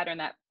in the pattern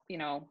that,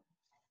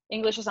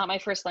 English is not my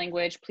first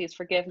language. Please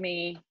forgive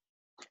me.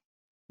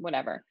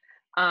 Whatever.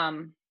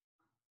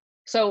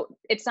 So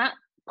it's not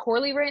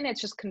poorly written.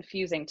 It's just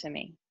confusing to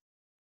me,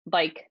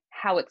 like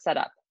how it's set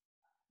up.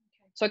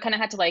 Okay. So I kind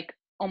of had to like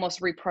almost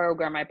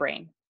reprogram my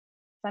brain.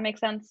 Does that make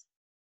sense?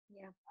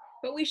 Yeah.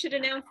 But we should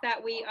announce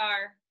that we're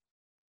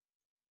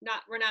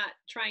not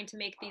trying to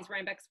make these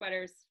Rhinebeck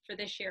sweaters for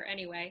this year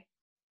anyway.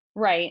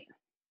 Right.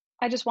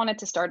 I just wanted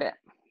to start it.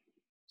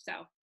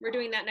 So we're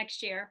doing that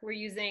next year. We're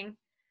using.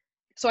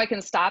 So I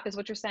can stop, is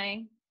what you're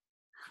saying?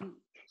 You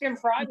can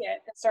frog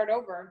it and start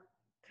over.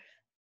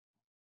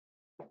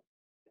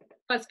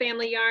 Plus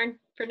family yarn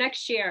for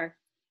next year.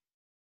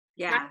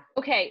 Yeah.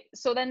 Okay.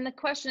 So then the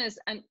question is,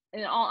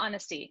 in all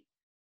honesty,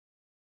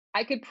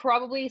 I could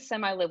probably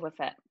semi-live with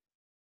it.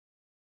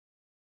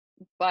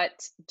 But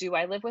do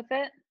I live with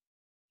it?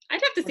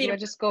 I'd have to Or see do I it.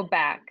 just go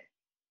back?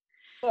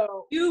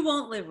 So You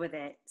won't live with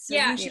it. So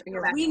Yeah,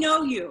 we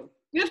know you.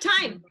 You have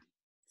time.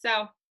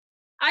 So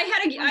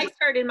I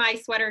started my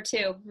sweater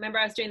too. Remember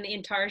I was doing the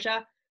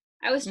intarsia?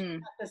 I was trying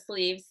out the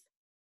sleeves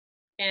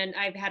and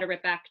I've had to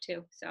rip back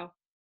too. So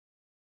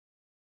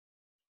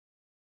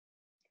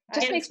It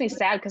just makes me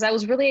sad because I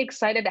was really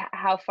excited at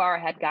how far I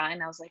had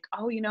gotten. I was like,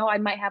 oh, I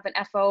might have an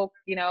FO,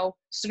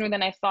 sooner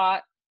than I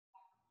thought.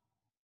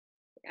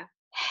 Yeah.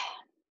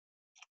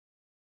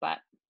 But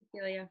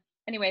Celia.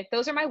 anyway,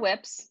 those are my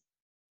whips.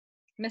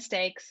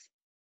 Mistakes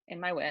in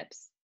my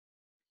whips.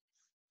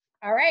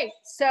 all right.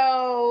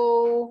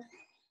 So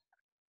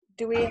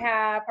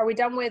are we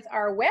done with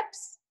our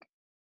whips?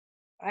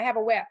 I have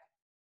a whip.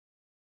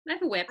 I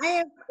have a whip.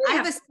 I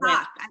have a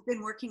sock I've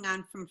been working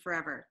on from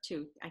forever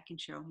too. I can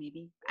show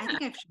maybe. I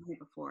think I've shown it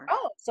before.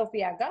 Oh,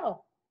 Sophia,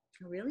 go.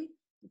 Oh, really?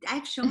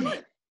 I've shown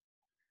it.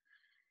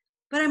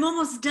 But I'm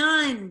almost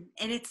done.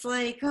 And it's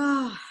like,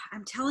 oh,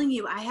 I'm telling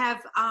you, I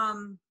have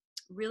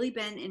really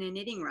been in a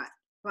knitting rut.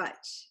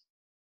 But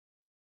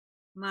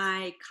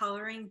my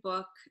coloring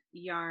book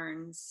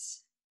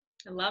yarns.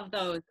 I love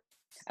those.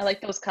 I like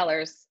those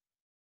colors.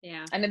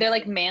 Yeah. I know they're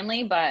like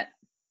manly, but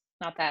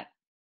not that.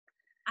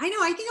 I know.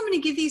 I think I'm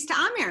going to give these to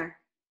Amir.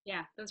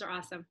 Yeah, those are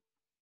awesome.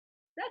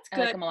 That's I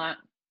good. like them a lot.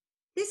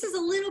 This is a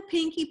little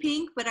pinky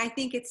pink, but I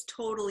think it's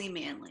totally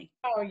manly.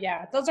 Oh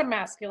yeah, those are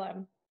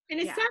masculine. And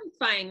it's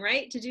satisfying,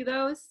 right? To do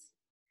those.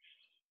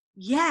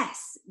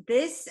 Yes,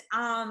 this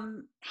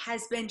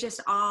has been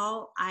just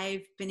all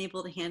I've been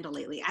able to handle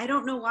lately. I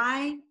don't know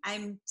why.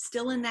 I'm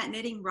still in that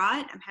knitting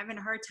rut. I'm having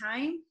a hard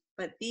time,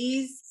 but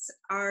these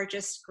are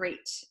just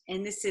great.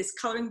 And this is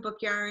Coloring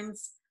Book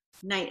Yarns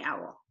Night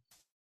Owl.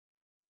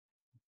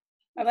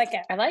 I like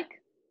it. I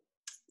like.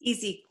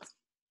 Easy.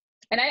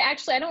 And I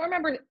don't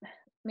remember,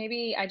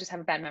 maybe I just have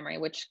a bad memory,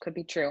 which could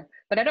be true,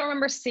 but I don't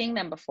remember seeing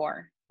them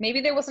before. Maybe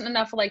there wasn't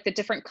enough like the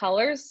different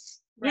colors.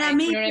 Yeah, right?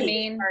 maybe. You know what I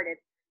mean?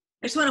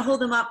 I just want to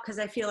hold them up because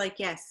I feel like,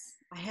 yes,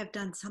 I have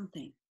done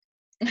something.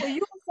 Well,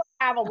 you also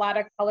have a lot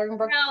of coloring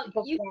book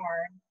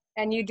yarn,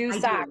 and you do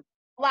socks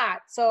a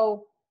lot.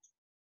 So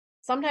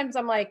sometimes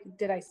I'm like,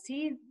 did I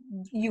see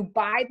you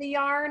buy the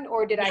yarn,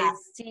 or did I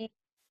see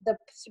the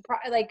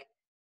surprise? Like,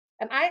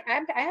 and I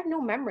have no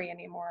memory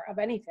anymore of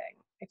anything.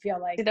 I feel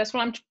like. See, that's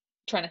what I'm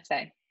trying to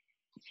say.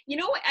 You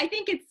know what? I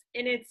think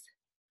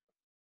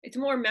it's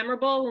more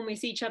memorable when we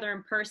see each other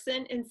in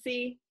person and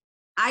see.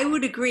 I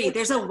would agree.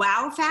 There's a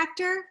wow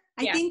factor,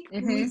 I think,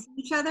 when we see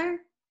each other.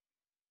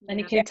 And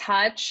you can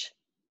touch.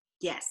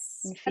 Yes.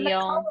 And And the feel.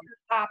 color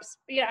pops.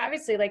 Yeah,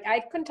 obviously, like I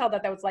couldn't tell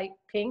that was light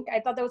pink. I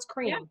thought that was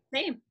cream.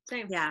 Yeah,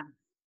 same. Yeah.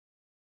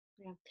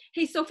 Yeah.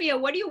 Hey, Sophia,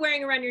 what are you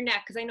wearing around your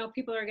neck? Because I know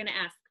people are going to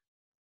ask.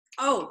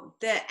 Oh,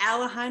 the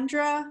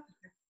Alejandra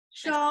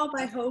shawl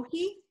by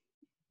Hohi.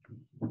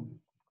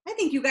 I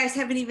think you guys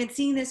haven't even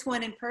seen this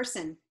one in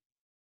person.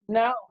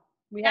 No,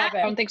 we haven't.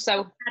 I don't think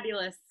so.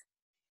 Fabulous.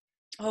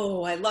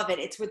 Oh, I love it.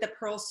 It's with the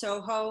pearl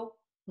Soho.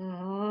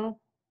 Mm-hmm.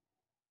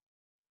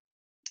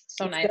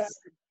 So It's nice.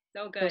 good.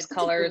 So good. Those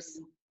colors.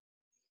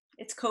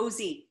 It's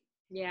cozy.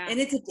 Yeah. And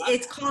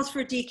it calls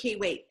for DK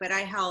weight, but I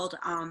held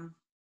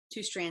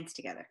 2 strands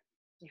together.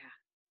 Yeah.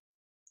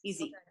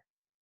 Easy.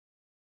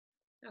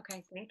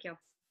 Okay, thank you.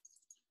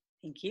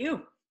 Thank you.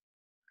 All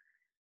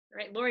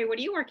right, Laurie, what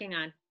are you working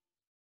on?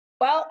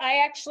 Well,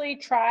 I actually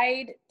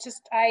tried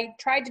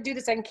to do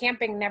this on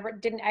camping,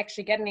 didn't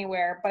actually get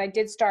anywhere, but I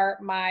did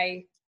start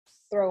my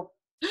throw.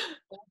 Did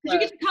you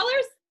get the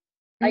colors?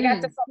 I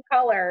got some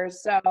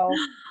colors, so.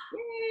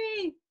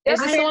 Yay! Is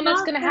this the one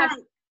that's going to have,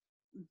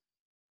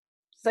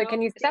 So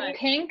can you is that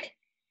pink?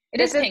 It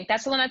is pink.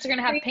 That's the one that's going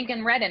to have pink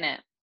and red in it.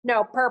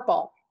 No,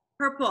 purple.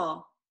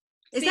 Purple.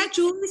 Is that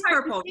Julie's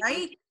purple,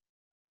 right?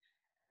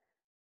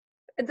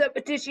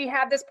 Did she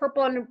have this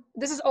purple? And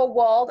this is old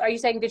walled. Are you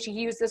saying did she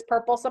use this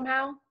purple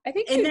somehow? I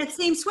think. In that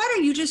same sweater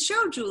you just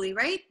showed, Julie,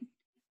 right?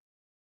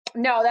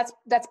 No,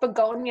 that's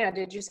begonia.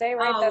 Did you say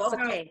right? Oh, That's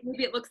okay.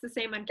 Maybe it looks the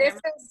same on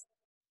camera.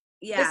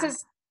 This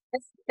is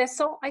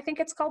thistle. I think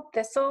it's called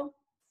thistle,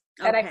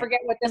 and I forget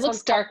what this looks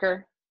one's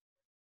darker.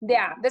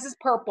 Yeah, this is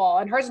purple,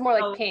 and hers is more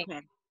like pink.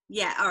 Okay.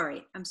 Yeah, all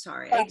right. I'm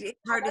sorry. But It's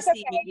hard to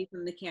see maybe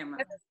from the camera.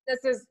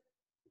 This is.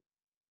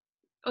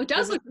 Oh, it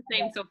does look the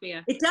same,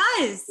 Sophia. It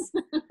does.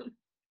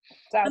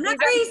 So I'm not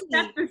crazy.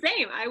 That's the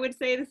same. I would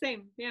say the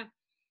same. Yeah.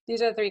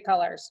 these are the 3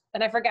 colors,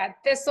 and I forgot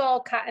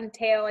thistle,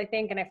 cottontail, I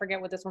think, and I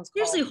forget what this one's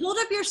called. Seriously, hold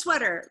up your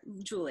sweater,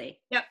 Julie.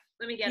 Yep.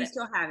 Let me get You it.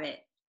 still have it.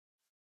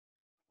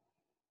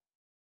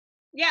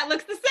 Yeah, it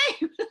looks the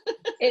same.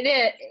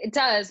 It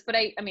does, but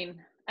I mean,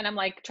 and I'm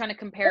like trying to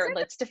compare.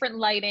 It's different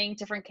lighting,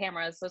 different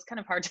cameras, so it's kind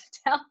of hard to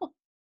tell.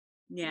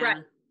 Yeah.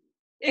 Right.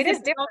 It is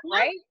different,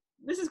 right?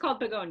 This is called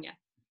begonia.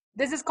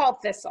 This is called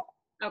thistle.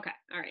 Okay.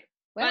 All right.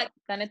 Well, But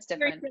then it's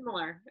very different.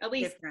 similar, at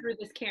least Different. through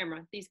this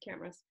camera, these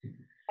cameras.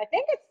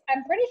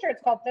 I'm pretty sure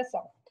it's called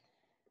thistle.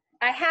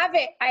 I have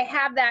it. I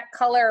have that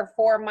color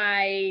for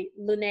my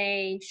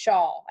Lune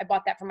shawl. I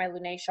bought that for my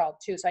Lune shawl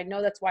too. So I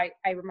know that's why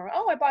I remember,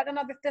 oh, I bought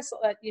another thistle,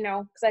 you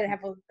know, because I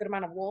have a good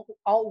amount of wool,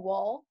 all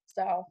wool.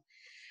 So,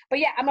 but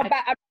yeah,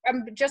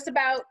 I'm just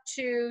about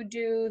to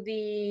do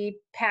the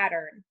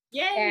pattern.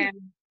 Yay!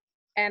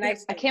 And I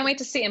can't wait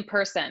to see it in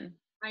person.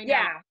 I know.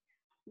 Yeah.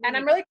 And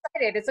I'm really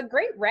excited. It's a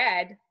great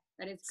red.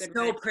 That is good.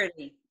 So red.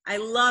 pretty. I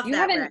love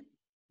that red.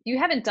 You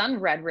haven't done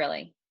red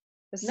really.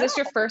 Is this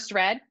your first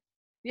red?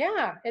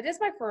 Yeah, it is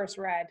my first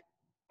red.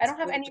 I don't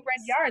have any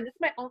red yarn. This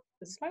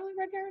is my only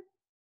red yarn?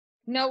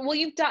 No, well,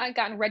 you've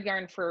gotten red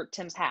yarn for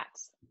Tim's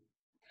hats.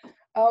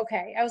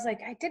 Okay. I was like,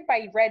 I did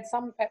buy red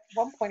some at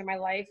one point in my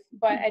life,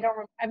 but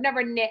I've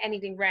never knit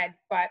anything red,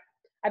 but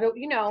I don't,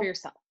 you know. For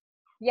yourself.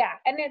 Yeah.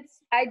 And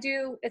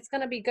it's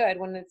going to be good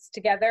when it's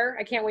together.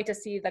 I can't wait to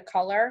see the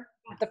color.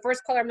 The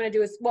first color I'm going to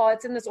do is, well,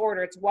 it's in this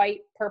order. It's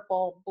white,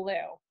 purple,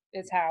 blue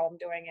is how I'm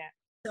doing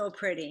it. So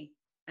pretty.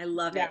 I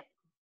love it.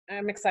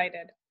 I'm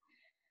excited.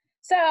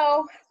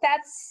 So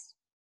that's,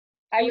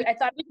 I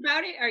thought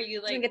about it. Are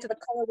you like, get to the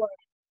color work?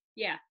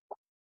 Yeah.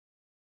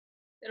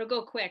 It'll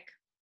go quick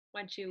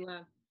once you,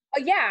 Oh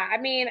yeah. I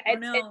mean,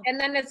 and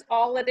then it's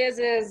all it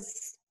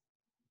is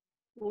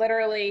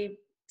literally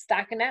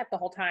stockinette the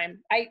whole time.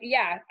 I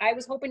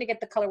was hoping to get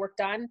the color work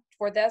done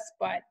for this,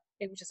 but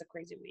it was just a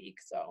crazy week.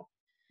 So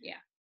yeah.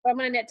 But I'm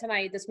going to knit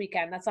tonight, this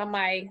weekend. That's on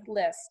my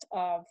list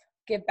of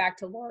give back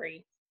to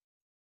Laurie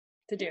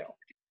to do.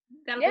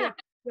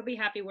 You'll be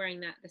happy wearing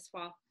that this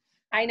fall.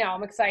 I know.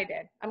 I'm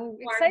excited. I'm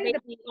excited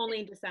to be only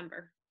in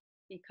December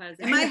because.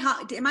 Am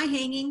I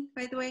hanging,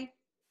 by the way?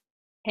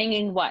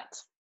 Hanging what?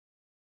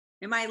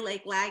 Am I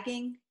like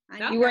lagging?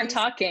 You weren't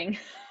talking.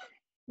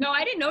 No,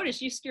 I didn't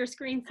notice. Your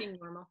screen seemed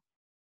normal.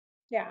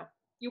 Yeah.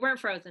 You weren't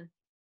frozen.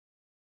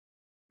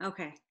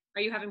 Okay.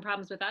 Are you having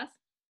problems with us?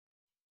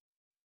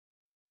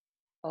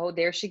 Oh,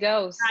 there she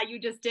goes. You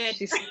just did.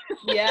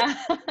 Yeah.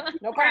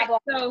 No problem.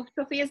 Right, so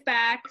Sophia's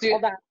back.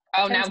 Hold on.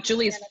 Oh, now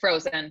Julie's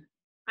frozen.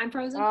 I'm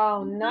frozen.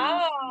 Oh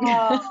no.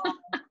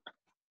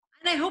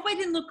 And I hope I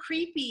didn't look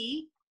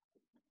creepy.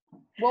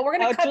 Well, we're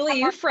gonna cut Julie,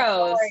 you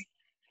froze.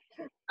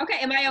 Okay,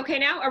 am I okay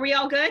now? Are we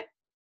all good?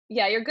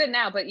 Yeah, you're good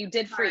now, but you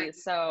did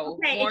freeze, so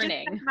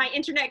warning. My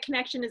internet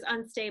connection is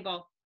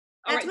unstable.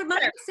 That's what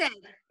Mother said.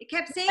 It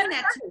kept saying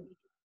that to me.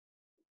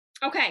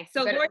 Okay,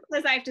 so Laurie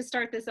says I have to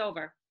start this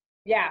over.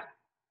 Yeah.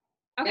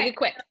 Okay. Make it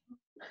quick.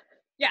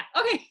 Yeah,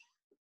 okay.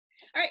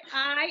 All right,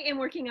 I am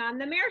working on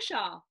the mare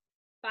shawl.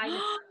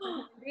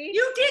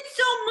 You did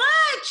so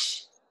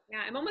much. Yeah,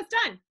 I'm almost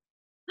done.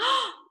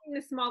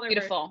 The smaller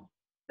Beautiful.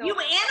 So you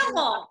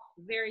animal.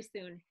 Very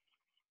soon.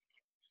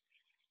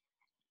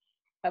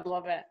 I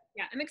love it.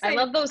 Yeah, I'm excited.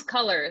 I love those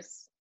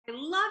colors. I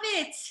love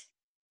it.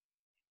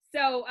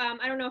 So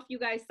I don't know if you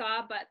guys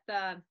saw, but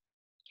the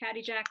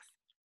Caddy Jacks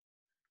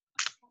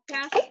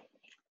podcast,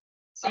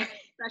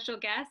 special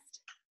guest,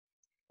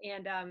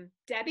 and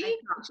Debbie,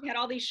 she had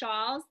all these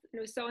shawls, and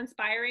it was so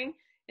inspiring,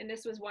 and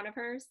this was one of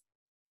hers.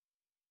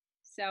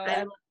 So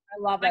I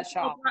love that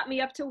shawl. Brought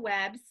me up to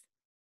Webb's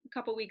a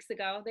couple weeks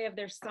ago. They have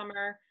their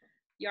summer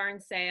yarn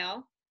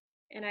sale,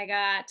 and I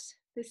got,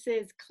 this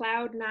is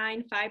Cloud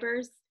 9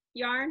 Fibers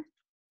yarn.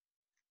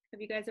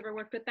 Have you guys ever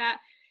worked with that?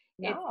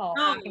 No,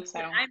 I think so.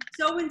 I'm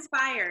so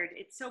inspired.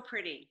 It's so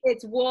pretty.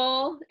 It's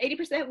wool,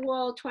 80%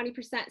 wool, 20%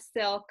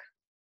 silk.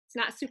 It's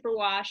not super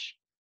wash.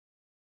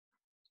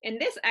 And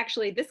this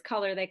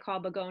color they call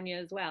begonia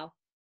as well.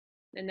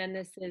 And then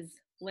this is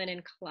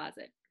linen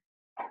closet.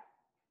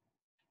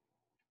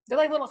 They're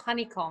like little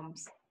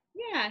honeycombs.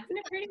 Yeah, isn't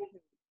it pretty?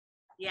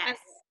 Yes.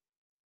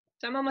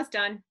 So I'm almost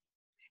done.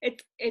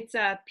 It's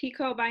a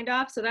picot bind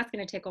off, so that's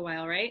going to take a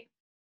while, right?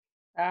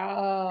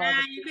 Oh.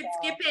 You could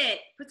skip it.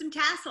 Put some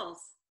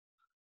tassels.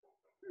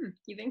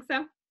 You think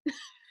so?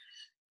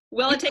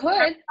 Will it take? Could.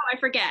 Oh, I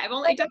forget. I've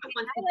only done it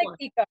once before. Like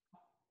picot.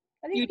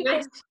 I think You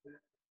picot's do?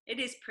 It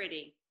is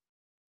pretty.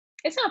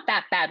 It's not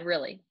that bad,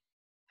 really.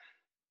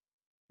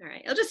 All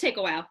right, it'll just take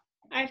a while.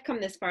 I've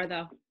come this far,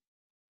 though.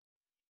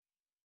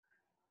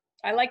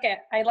 I like it.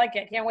 I like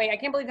it. Can't wait. I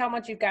can't believe how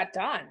much you've got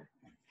done.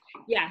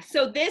 Yeah.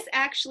 So this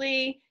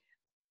actually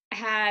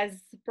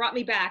has brought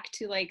me back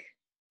to like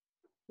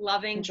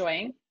loving,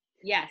 Enjoying.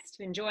 Yes,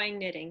 to enjoying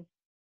knitting.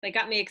 Like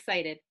got me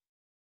excited.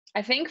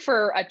 I think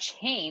for a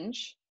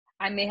change,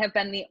 I may have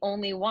been the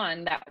only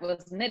one that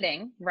was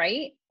knitting,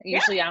 right?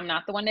 Usually I'm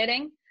not the one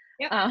knitting.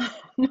 Yep.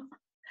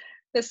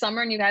 This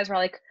summer, and you guys were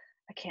like,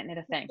 I can't knit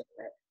a thing.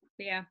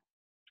 Yeah.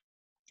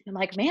 I'm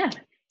like, man,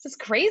 this is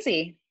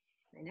crazy.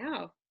 I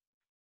know.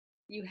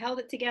 You held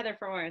it together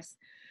for us,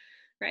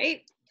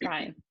 right?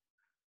 Trying.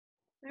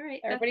 All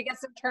right. Everybody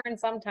gets a turn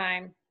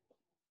sometime.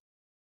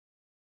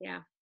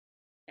 Yeah.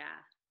 Yeah.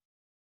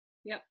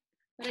 Yep.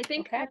 But I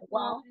think Okay,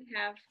 well, I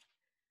have.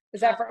 Is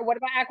that for, what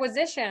about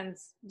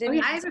acquisitions? I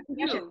have a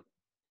few.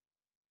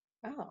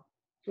 Oh,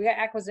 we got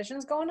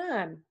acquisitions going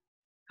on.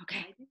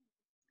 Okay.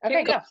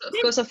 Okay, go.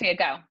 Go, Sophia,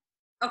 go.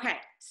 Okay.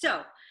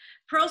 So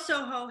Pearl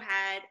Soho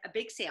had a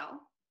big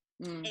sale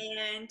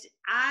And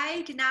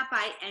I did not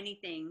buy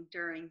anything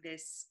during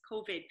this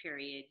COVID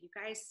period. You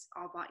guys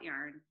all bought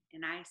yarn,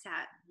 and I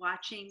sat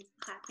watching,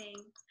 clapping,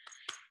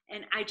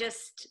 and I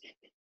just,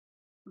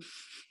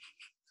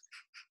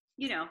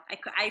 you know,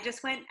 I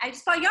just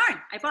bought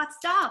yarn. I bought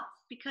stuff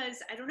because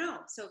I don't know.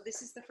 So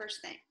this is the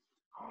first thing.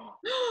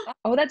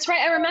 Oh, that's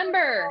right. I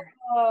remember.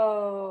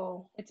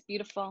 Oh, it's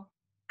beautiful.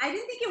 I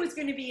didn't think it was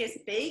going to be as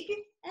big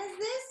as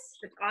this.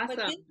 It's awesome.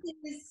 But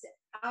this is,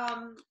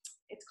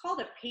 it's called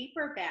a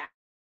paper bag,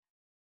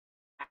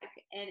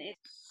 and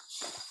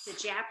it's the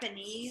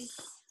Japanese.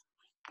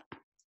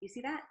 You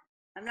see that?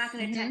 I'm not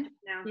going to touch it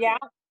now. yeah.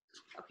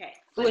 Okay.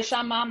 Yeah, it's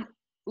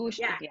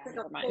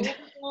never like mind. a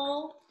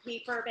full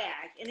paper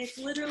bag, and it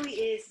literally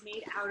is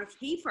made out of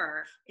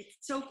paper. It's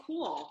so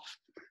cool.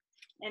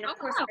 And of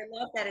course, I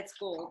love that it's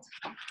gold.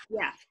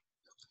 Yeah.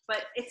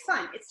 But it's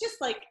fun. It's just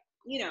like,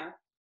 you know.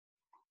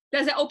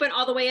 Does it open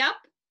all the way up?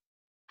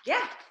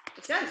 Yeah,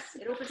 it does.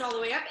 It opens all the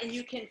way up, and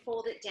you can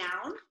fold it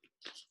down.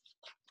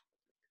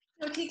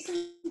 So it takes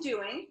some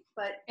doing,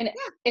 but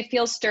it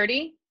feels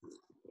sturdy.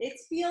 It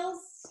feels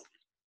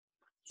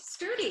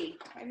sturdy.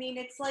 I mean,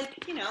 it's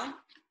like, you know.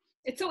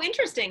 It's so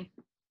interesting.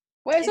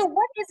 Wait, so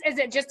what is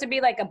it just to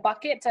be like a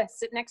bucket to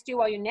sit next to you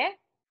while you knit?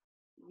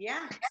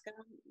 Yeah.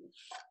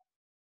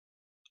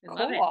 I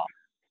love it.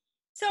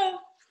 So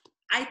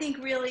I think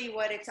really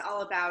what it's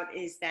all about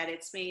is that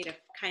it's made of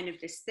kind of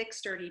this thick,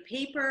 sturdy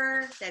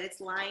paper, that it's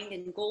lined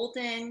in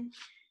golden,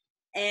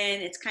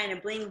 and it's kind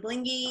of bling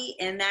blingy,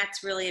 and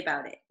that's really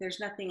about it. There's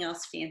nothing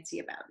else fancy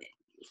about it.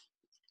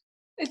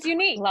 It's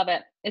unique. Love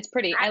it. It's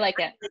pretty. I like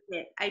it.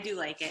 I do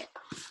like it.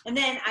 And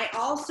then I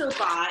also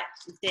bought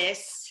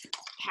this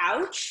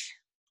pouch.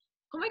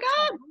 Oh my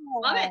God.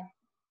 Love it.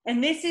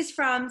 And this is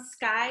from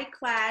Sky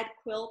Clad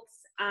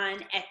Quilts on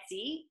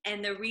Etsy.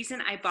 And the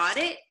reason I bought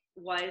it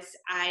was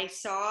I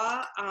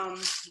saw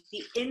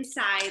the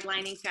inside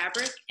lining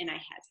fabric, and I had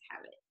to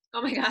have it.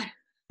 Oh my God.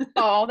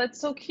 Oh,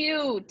 that's so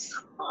cute.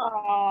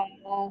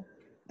 Oh,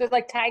 they're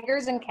like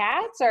tigers and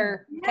cats,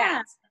 or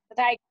cats? The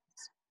tigers.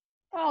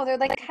 Oh, they're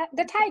like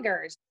the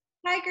tigers.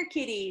 Tiger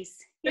kitties.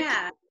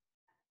 Yeah.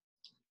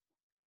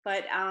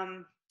 But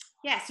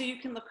yeah, so you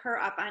can look her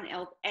up on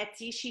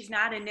Etsy. She's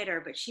not a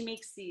knitter, but she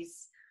makes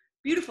these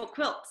beautiful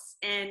quilts.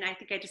 And I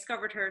think I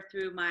discovered her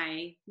through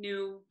my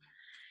new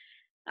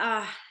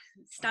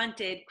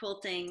stunted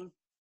quilting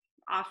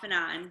off and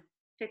on,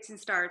 fits and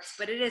starts,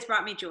 but it has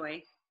brought me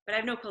joy. But I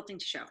have no quilting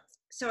to show.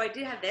 So I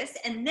did have this.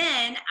 And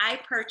then I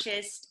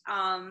purchased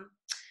from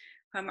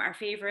our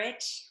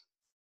favorite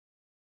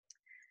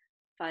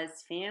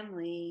Fuzz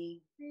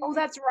family. Oh,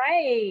 that's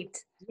right.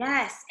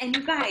 Yes. And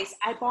you guys,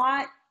 I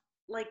bought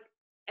like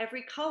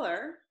every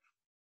color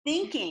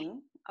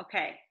thinking,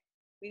 okay,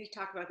 we need to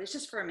talk about this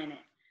just for a minute.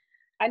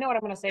 I know what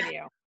I'm going to say to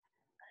you.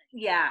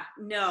 Yeah,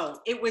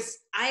 no, it was,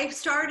 I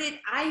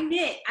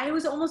knit. I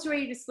was almost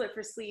ready to split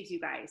for sleeves,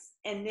 you guys.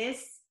 And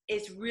this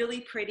is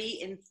really pretty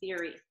in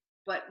theory,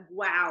 but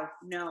wow,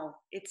 no,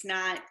 it's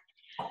not.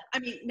 I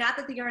mean, not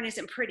that the yarn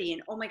isn't pretty,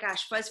 and oh my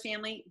gosh, Fuzz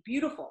family,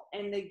 beautiful.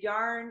 And the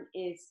yarn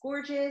is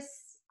gorgeous.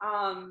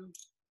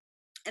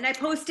 And I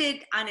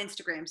posted on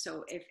Instagram.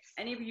 So if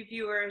any of you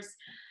viewers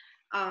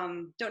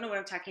don't know what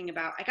I'm talking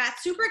about, I got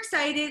super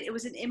excited. It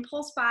was an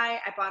impulse buy.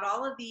 I bought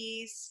all of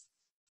these.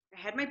 I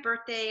had my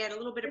birthday. I had a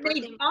little bit of birthday.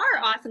 They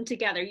are awesome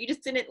together. You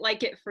just didn't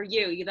like it for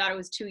you. You thought it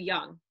was too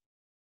young.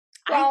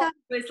 Well, I thought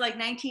it was like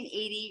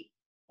 1980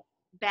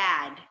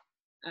 bad.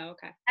 Oh,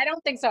 okay. I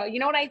don't think so. You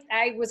know what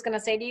I was going to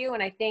say to you,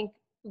 and I think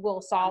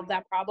will solve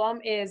that problem,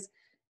 is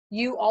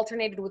you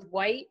alternated with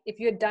white. If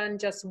you had done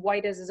just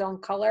white as his own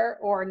color,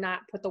 or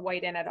not put the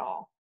white in at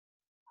all.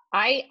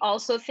 I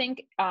also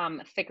think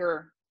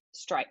thicker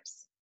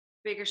stripes.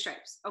 Bigger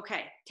stripes.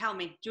 Okay, tell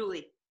me,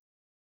 Julie.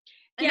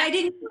 And Yeah. I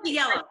didn't put the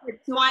yellow,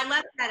 so I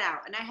left that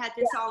out, and I had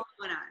this all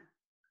going on.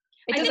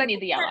 It doesn't need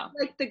the yellow. I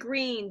like the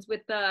greens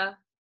with the,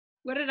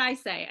 what did I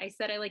say? I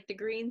said I like the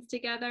greens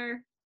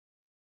together.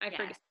 I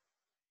forget.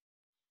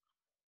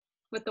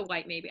 With the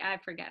white, maybe. I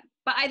forget.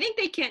 But I think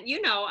they can't,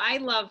 you know, I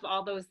love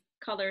all those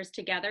colors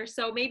together.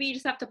 So maybe you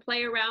just have to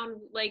play around,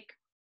 like.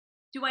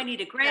 Do I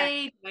need a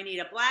gray? Do I need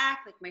a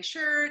black, like my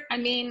shirt? I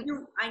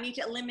mean, I need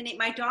to eliminate.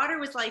 My daughter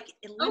was like,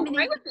 Oh,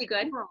 gray would be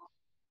good.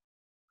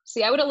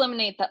 see, I would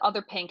eliminate the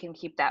other pink and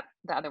keep the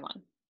other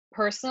one.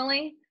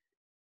 Personally.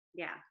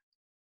 Yeah.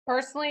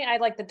 Personally, I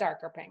like the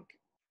darker pink.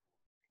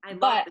 I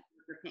love the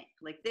darker pink.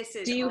 Like this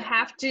is. Do you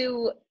have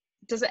to?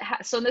 Does it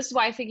so this is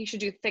why I think you should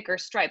do thicker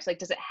stripes. Like,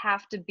 does it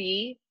have to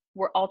be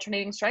we're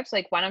alternating stripes?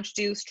 Like, why don't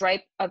you do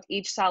stripe of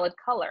each solid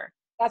color?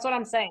 That's what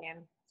I'm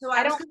saying. So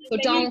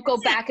don't go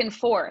back and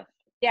forth.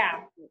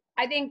 Yeah,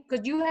 I think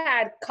because you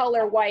had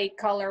color white,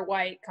 color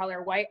white,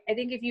 color white. I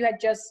think if you had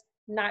just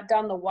not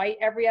done the white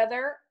every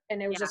other,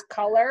 and it was just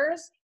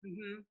colors,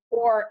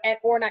 or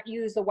not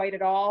use the white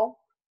at all,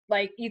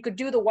 like you could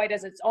do the white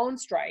as its own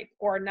stripe,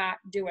 or not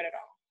do it at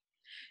all.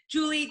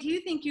 Julie, do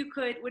you think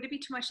would it be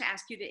too much to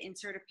ask you to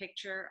insert a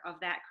picture of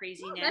that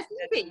craziness? Oh, that's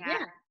easy,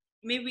 yeah.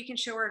 Maybe we can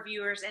show our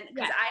viewers, and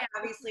because I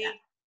obviously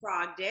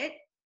frogged it.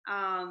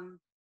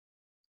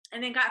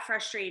 and then got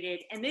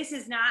frustrated. And this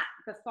is not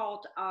the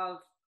fault of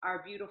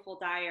our beautiful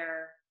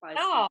dyer.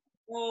 Oh.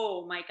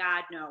 Oh my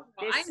God, no.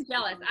 Well, I'm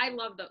jealous. I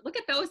love those. Look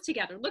at those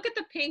together. Look at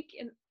the pink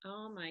and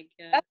oh my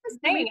God. That's the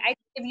thing.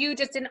 If you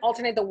just didn't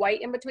alternate the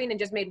white in between and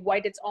just made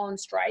white its own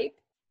stripe.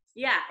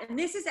 Yeah, and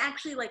this is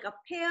actually like a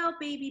pale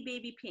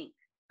baby pink.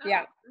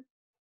 Yeah.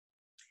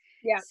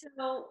 Yeah.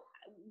 So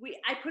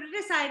I put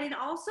it aside, and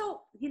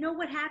also, you know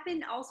what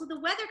happened? Also, the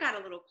weather got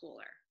a little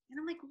cooler, and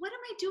I'm like, what am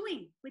I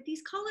doing with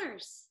these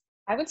colors?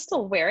 I would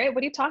still wear it.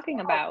 What are you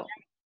talking about?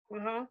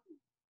 Uh-huh.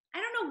 I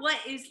don't know what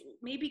is,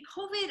 maybe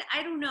COVID.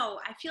 I don't know.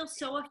 I feel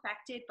so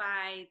affected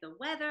by the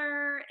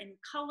weather and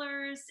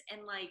colors,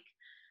 and like,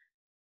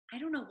 I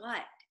don't know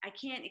what. I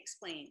can't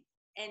explain.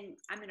 And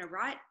I'm in a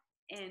rut,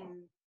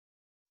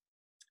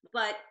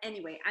 but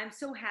anyway, I'm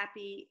so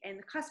happy. And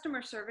the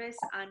customer service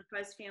on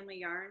Fuzz Family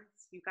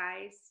Yarns, you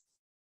guys,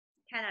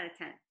 10 out of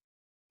 10.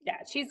 Yeah,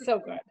 she's so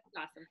good.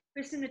 Awesome.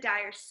 Kristen the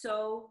dyer,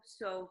 so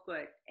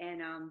good.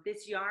 And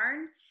this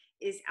yarn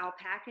is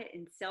alpaca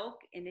and silk,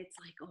 and it's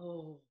like,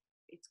 oh,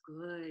 it's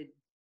good.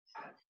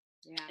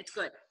 Yeah, it's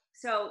good.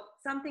 So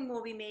something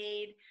will be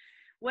made,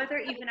 whether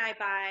even I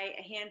buy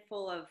a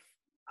handful of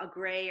a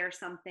gray or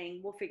something,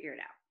 we'll figure it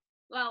out.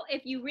 Well,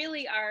 if you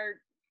really are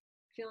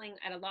feeling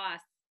at a loss,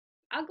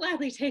 I'll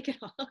gladly take it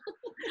all.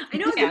 I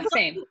know, yeah,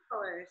 same.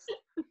 Colors.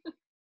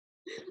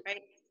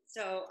 Right.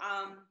 So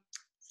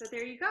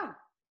there you go.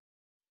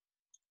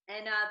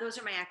 And those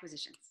are my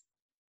acquisitions.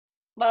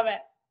 Love it.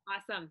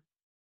 Awesome.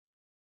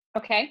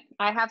 Okay,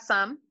 I have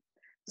some.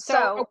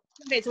 So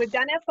we've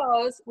done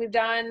FOs, we've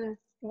done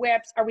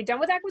whips. Are we done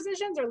with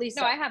acquisitions, or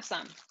Lisa? No, I have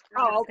some.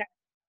 Oh, okay.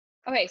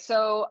 Okay,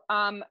 so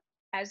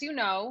as you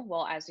know,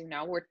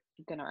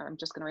 I'm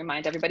just gonna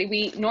remind everybody,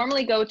 we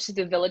normally go to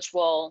the Village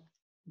Wool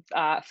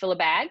fill a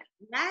bag.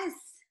 Yes.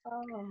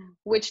 Oh.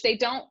 Which they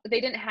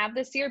didn't have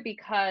this year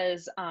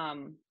because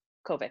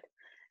COVID.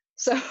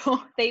 So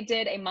they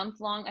did a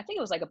month-long, I think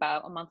it was like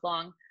about a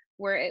month-long,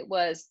 where it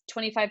was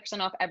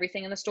 25% off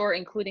everything in the store,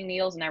 including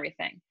needles and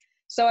everything.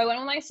 So I went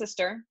with my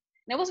sister,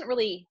 and I wasn't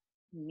really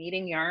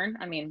needing yarn.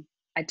 I mean,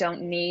 I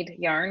don't need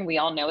yarn. We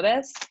all know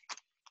this.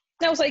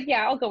 And I was like,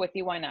 yeah, I'll go with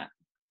you. Why not?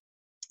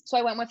 So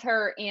I went with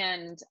her,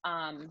 and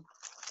I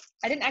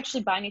didn't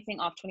actually buy anything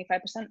off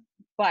 25%,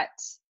 but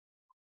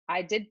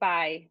I did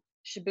buy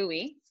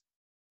Shibui.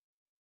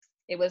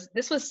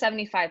 This was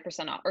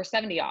 75% off, or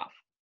 70 off,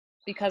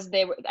 because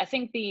they were, I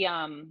think the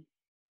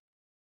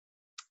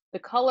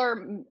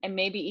color and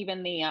maybe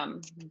even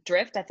the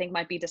drift, I think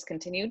might be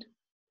discontinued.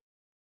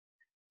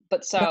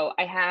 But so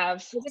I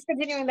have. You're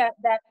discontinuing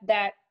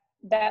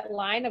that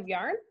line of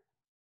yarn?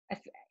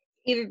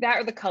 Either that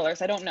or the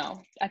colors. I don't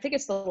know. I think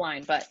it's the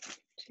line, but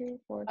 2,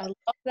 4. I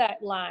love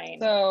that line.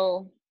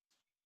 So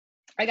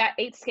I got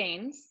 8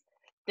 skeins.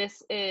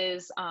 This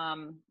is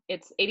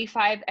it's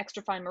 85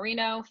 extra fine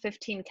merino,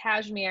 15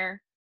 cashmere.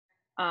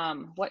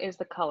 What is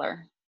the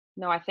color?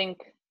 No, I think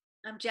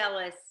I'm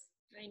jealous.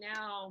 I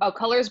know. Oh,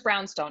 color is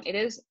brownstone. It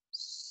is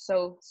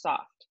so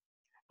soft.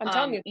 I'm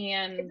telling you,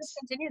 and if you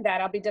discontinue that,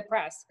 I'll be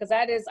depressed, because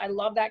I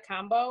love that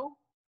combo,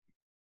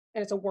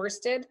 and it's a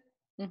worsted.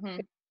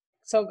 Mm-hmm.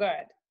 So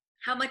good.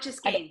 How much a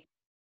skein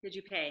did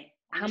you pay?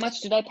 How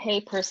much did I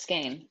pay per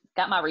skein?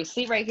 Got my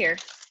receipt right here.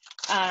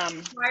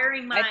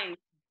 Wiring mine.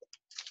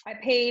 I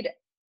paid.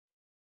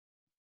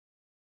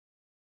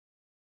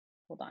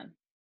 Hold on.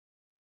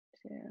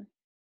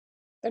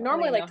 They're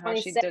normally like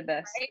 26, did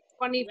this. right?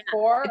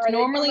 24. It's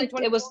normally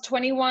it was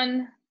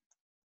 21.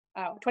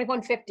 Oh,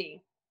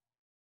 21.50.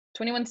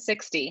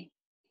 21.60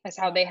 is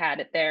how they had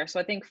it there. So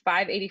I think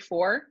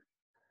 5.84.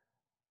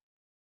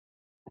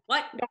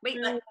 What? Wait,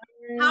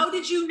 how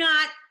did you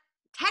not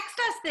text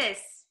us this?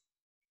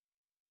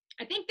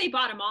 I think they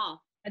bought them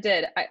all. I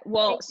did.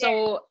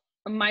 So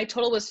my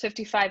total was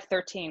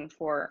 55.13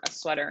 for a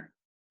sweater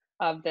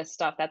of this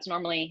stuff. That's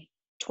normally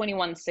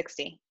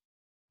 21.60.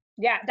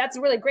 Yeah, that's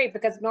really great,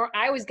 because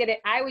I always get it.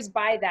 I always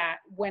buy that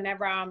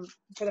whenever I'm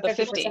for the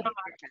 50% off,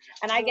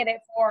 and I get it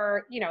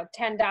for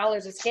 $10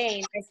 a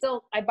skein.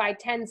 I buy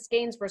 10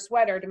 skeins per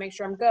sweater to make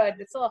sure I'm good.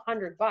 It's still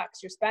 $100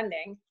 you're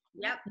spending.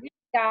 Yep. You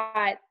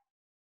got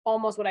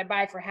almost what I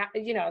buy for half.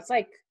 It's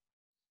like,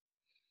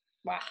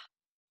 wow,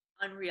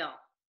 unreal,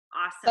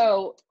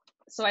 awesome.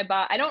 So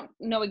I don't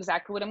know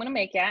exactly what I'm going to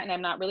make yet, and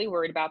I'm not really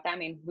worried about that. I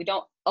mean, we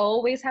don't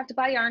always have to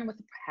buy yarn with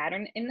a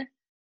pattern in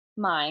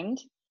mind.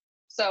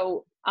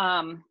 So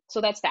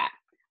that's that.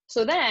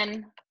 So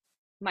then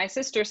my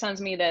sister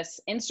sends me this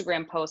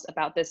Instagram post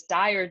about this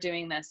dyer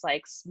doing this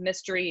like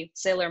mystery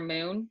Sailor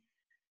Moon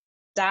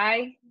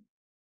dye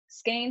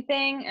skein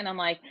thing. And I'm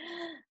like,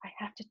 I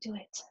have to do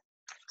it.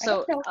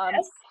 So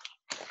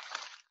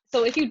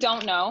if you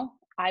don't know,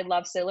 I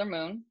love Sailor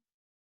Moon.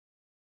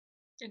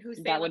 And who's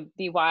that would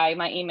be why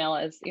my email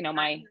is,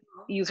 my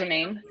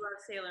username. I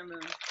love Sailor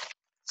Moon.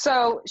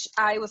 So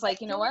I was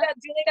like, you know what?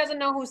 Julie doesn't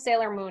know who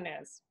Sailor Moon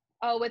is.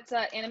 Oh, it's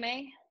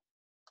anime.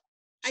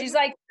 She's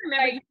like,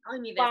 remember you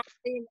telling me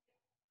this.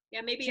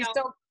 Yeah, maybe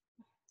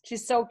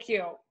she's so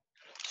cute.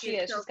 She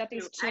is. So she's got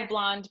these cute. 2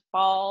 blonde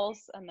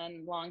balls and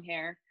then long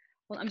hair.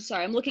 Well, I'm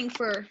sorry. I'm looking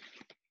for,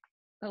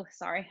 oh,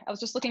 sorry. I was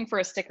just looking for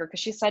a sticker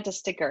because she said to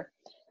sticker.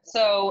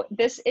 So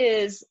this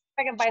is,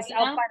 I can buy,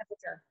 I'll find a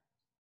picture.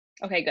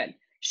 okay, good.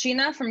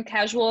 Sheena from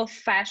Casual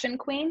Fashion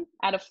Queen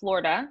out of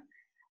Florida.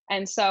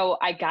 And so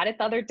I got it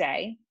the other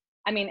day.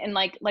 I mean, and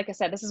like I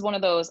said, this is one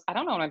of those, I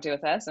don't know what to do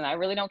with this and I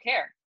really don't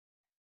care.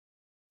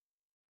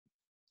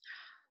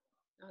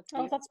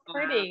 Oh, that's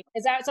pretty.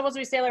 Is that supposed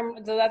to be Sailor?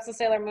 That's the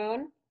Sailor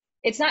Moon?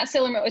 It's not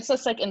Sailor Moon. It's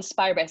just like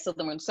inspired by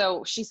Sailor Moon.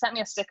 So she sent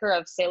me a sticker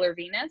of Sailor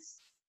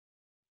Venus.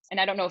 And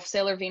I don't know if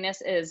Sailor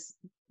Venus is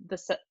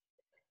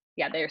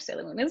yeah, there's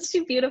Sailor Moon. Isn't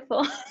she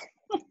beautiful?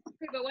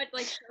 But what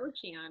like show is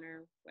she on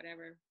or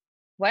whatever?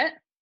 What?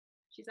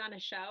 She's on a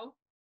show?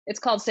 It's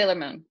called Sailor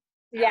Moon.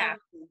 Yeah.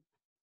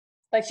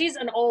 Like she's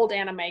an old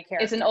anime character.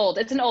 It's an old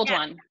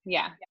one.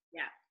 Yeah.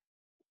 Yeah.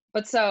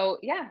 But so,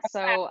 yeah.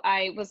 So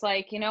I was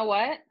like, you know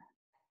what?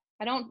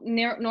 I don't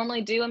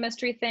normally do a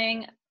mystery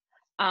thing.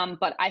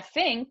 But I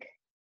think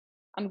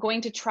I'm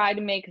going to try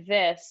to make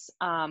this,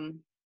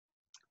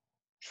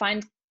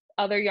 find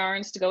other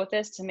yarns to go with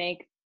this to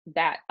make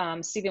that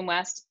Stephen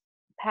West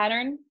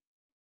pattern.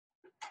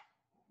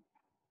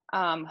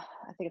 I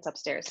think it's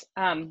upstairs.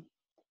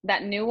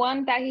 That new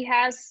one that he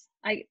has,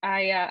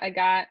 I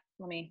got,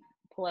 let me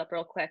pull it up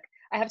real quick.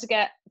 I have to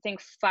get, I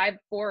think 4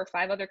 or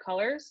 5 other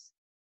colors.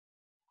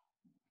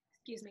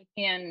 Excuse me.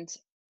 And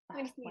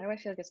why do I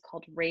feel like it's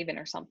called Raven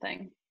or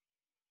something?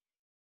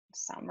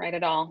 Sound right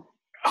at all.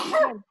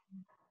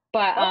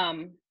 But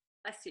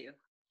bless you.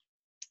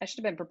 I should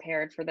have been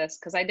prepared for this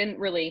because I didn't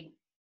really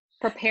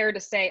prepare to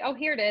say, oh,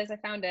 here it is. I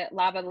found it.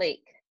 Lava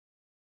Lake.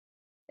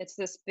 It's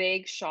this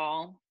big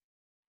shawl.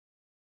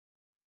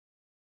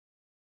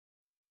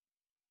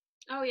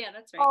 Oh yeah,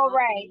 that's right. Oh,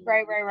 right.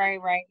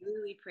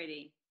 Really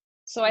pretty.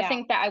 So I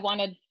think that I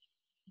want to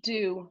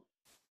do,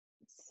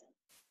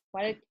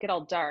 why did it get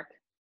all dark?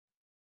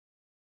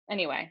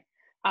 Anyway,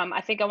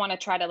 I think I want to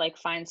try to like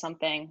find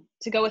something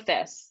to go with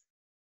this,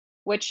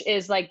 which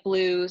is like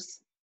blues.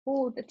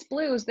 Oh, it's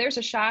blues. There's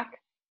a shock.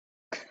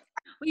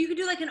 Well, you could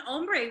do like an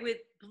ombre with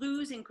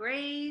blues and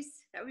grays.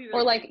 That would be really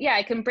or like, pretty. yeah,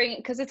 I can bring it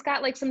because it's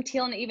got like some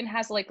teal and it even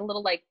has like a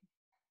little like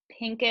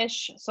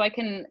pinkish. So I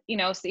can, you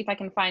know, see if I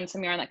can find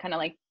some yarn that kind of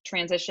like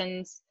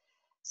transitions,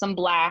 some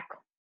black.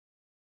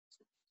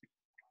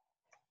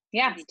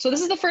 Yeah. So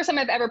this is the first time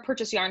I've ever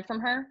purchased yarn from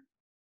her.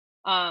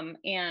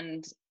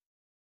 And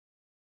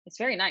it's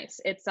very nice.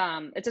 It's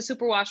a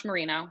superwash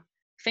merino,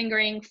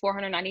 fingering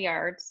 490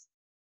 yards.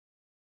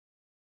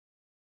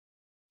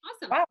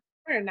 Awesome. Wow,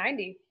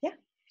 490. Yeah.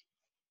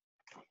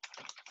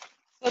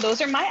 So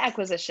those are my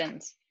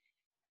acquisitions.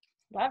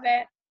 Love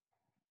it.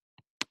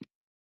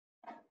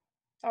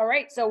 All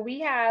right, so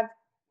we have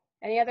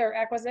any other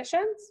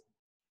acquisitions?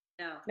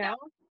 No?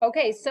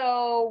 Okay,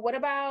 so what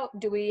about,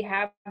 do we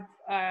have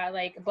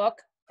like a book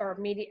or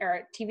media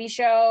or TV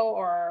show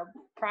or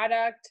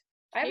product?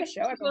 I have a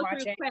show I've been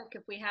watching. Quick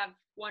if we have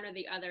one or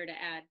the other to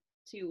add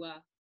to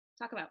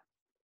talk about.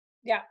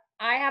 Yeah,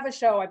 I have a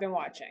show I've been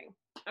watching.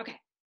 Okay.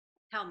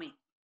 Tell me.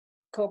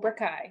 Cobra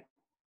Kai.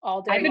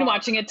 All day I've been long.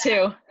 watching it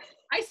too.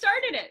 I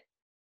started it.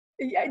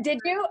 Yeah, did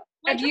you?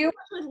 I Have you?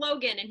 with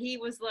Logan and he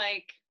was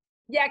like,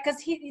 yeah,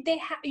 because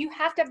you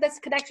have to have this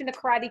connection to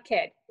Karate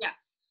Kid. Yeah.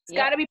 It's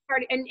got to be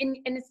part of, and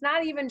it's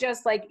not even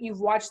just like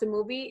you've watched the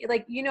movie.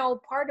 Like, you know,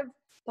 part of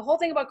the whole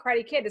thing about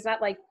Karate Kid is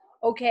not like,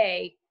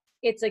 okay,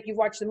 it's like you've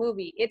watched the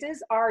movie. It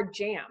is our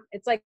jam.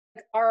 It's like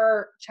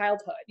our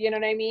childhood. You know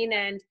what I mean?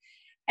 And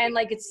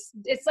like it's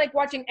like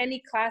watching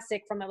any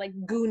classic from the like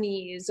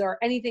Goonies or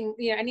anything,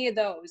 you know, any of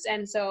those.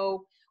 And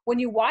so when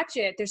you watch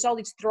it, there's all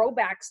these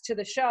throwbacks to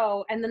the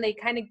show, and then they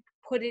kind of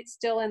put it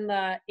still in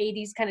the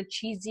 80s kind of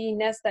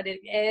cheesiness that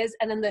it is,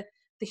 and then the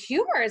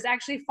humor is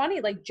actually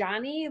funny. Like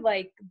Johnny,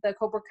 like the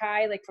Cobra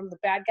Kai, like from the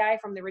bad guy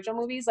from the original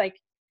movies, like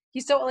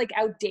he's so like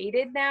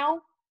outdated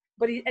now,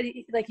 but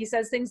he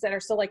says things that are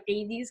still like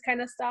 80s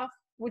kind of stuff,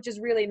 which is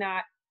really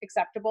not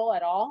acceptable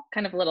at all.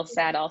 Kind of a little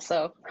sad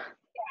also.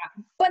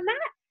 Yeah, but not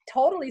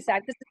totally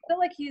sad because I feel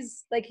like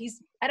he's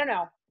I don't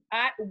know.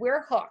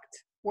 We're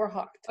hooked.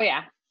 Oh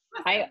yeah.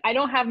 I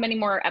don't have many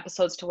more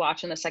episodes to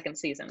watch in the second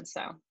season,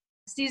 so.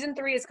 Season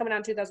 3 is coming out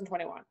in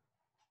 2021.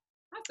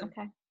 Awesome.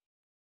 Okay.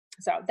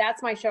 So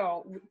that's my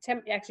show.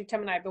 Tim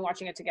and I have been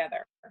watching it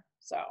together.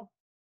 So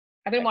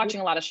I've been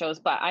watching a lot of shows,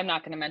 but I'm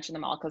not going to mention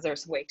them all because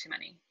there's way too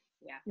many.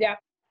 Yeah.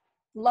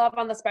 Love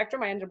on the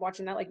Spectrum. I ended up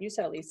watching that, like you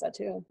said, Elissa,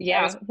 too.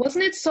 Yeah.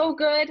 Wasn't it so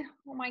good?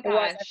 Oh my gosh.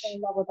 I fell in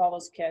love with all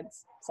those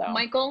kids. So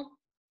Michael.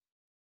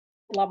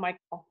 Love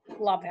Michael.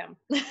 Love him.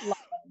 Love him.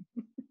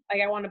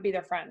 Like I want to be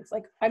their friends.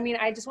 Like, I mean,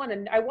 I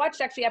watched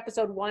actually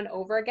episode 1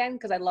 over again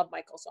because I love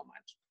Michael so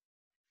much.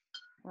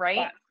 Right.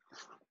 But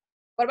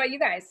what about you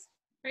guys?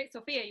 Right,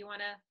 Sophia, do you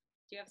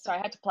have Sorry,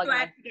 I had to plug I in.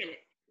 have to get it.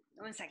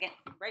 1 second.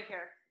 Right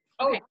here.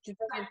 Okay.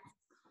 All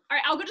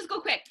right, I'll just go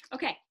quick.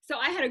 Okay, so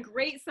I had a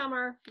great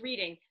summer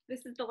reading.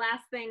 This is the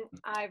last thing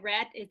I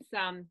read. It's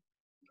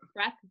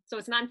Breath, so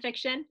it's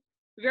nonfiction,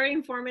 very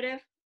informative,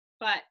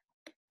 but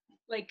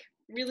like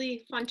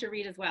really fun to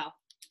read as well.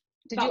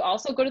 Did you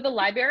also go to the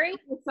library?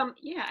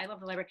 Yeah, I love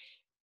the library.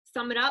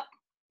 Sum It Up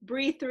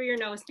breathe through your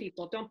nose,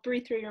 people. Don't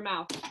breathe through your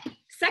mouth.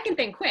 Second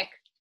thing, quick,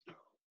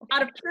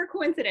 out of pure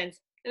coincidence,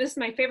 and this is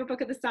my favorite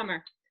book of the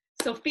summer.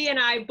 Sophia and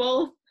I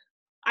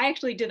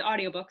actually did the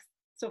audiobooks.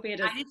 Sophia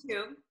does. I did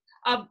too.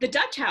 Of The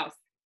Dutch House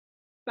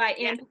by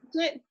Anne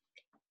Patchett.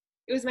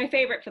 It was my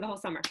favorite for the whole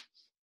summer.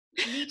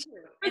 Me too.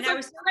 And I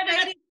was so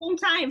excited at the same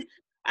time.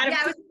 I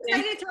was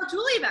excited to tell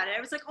Julie about it. I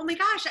was like, oh my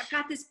gosh, I've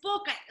got this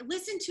book. I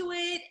listened to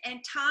it, and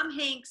Tom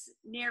Hanks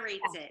narrates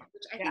it,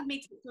 which I think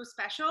makes it so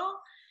special.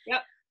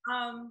 Yep.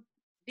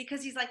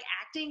 Because he's like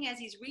acting as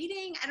he's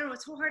reading. I don't know,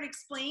 it's so hard to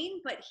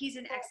explain, but he's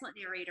an excellent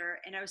narrator.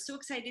 And I was so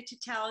excited to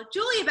tell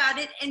Julie about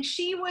it, and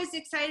she was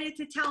excited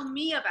to tell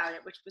me about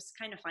it, which was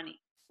kind of funny.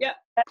 Yep,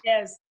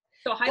 that is.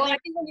 So I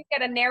think when you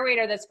get a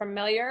narrator that's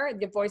familiar,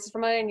 the voice is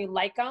familiar, and you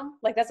like them,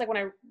 like that's like when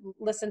I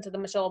listened to the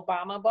Michelle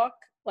Obama book,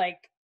 like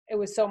it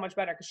was so much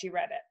better because she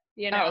read it.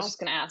 You know, I was just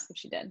gonna ask if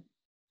she did.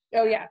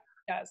 Oh yeah, it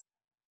does.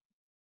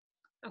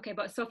 Okay,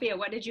 but Sophia,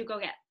 what did you go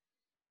get?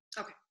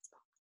 Okay.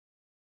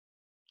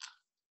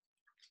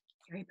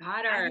 Harry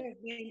Potter.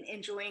 I've been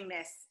enjoying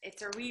this.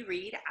 It's a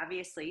reread,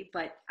 obviously,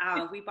 but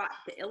we bought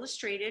the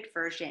illustrated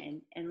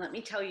version, and let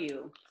me tell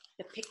you,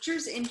 the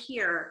pictures in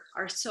here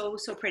are so,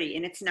 so pretty,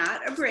 and it's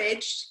not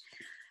abridged.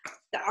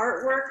 The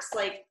artwork's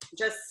like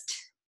just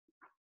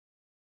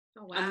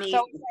amazing.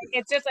 So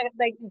it's just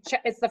like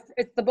it's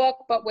the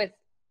book, but with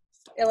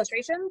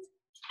illustrations.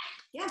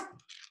 Yeah.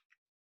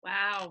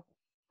 Wow.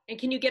 And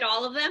can you get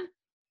all of them?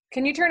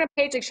 Can you turn a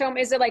page, like show them?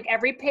 Is it like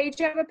every page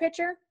have a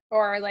picture,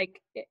 or like?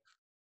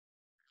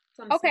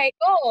 Okay.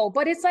 Oh,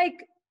 but it's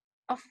like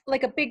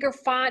a bigger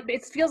font.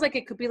 It feels like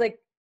it could be like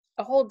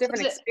a whole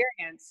different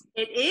experience.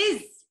 It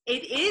is.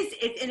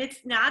 And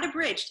it's not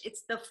abridged.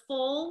 It's the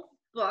full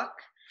book,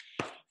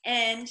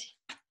 and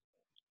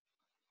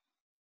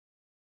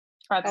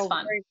that's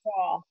fun. Very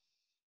cool.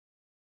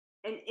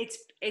 And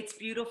it's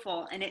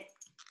beautiful, and it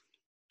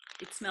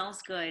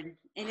smells good,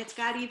 and it's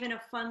got even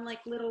a fun like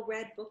little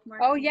red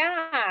bookmark. Oh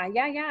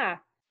yeah.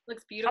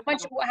 Looks beautiful.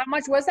 How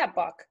much was that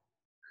book?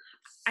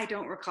 I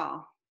don't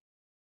recall.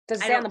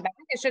 Does it say on the back?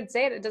 It should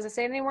say it. Does it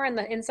say anywhere on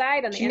the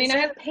inside? On the you may not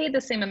have paid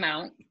the same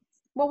amount.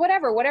 Well,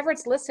 whatever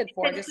it's listed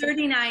for. It's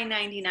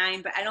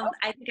 $39.99, but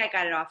I think I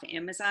got it off of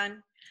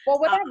Amazon. Well,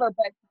 whatever,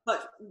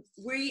 but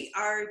we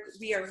are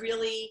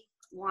really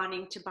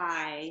wanting to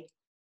buy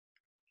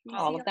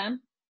all of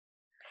them.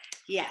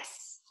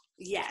 Yes,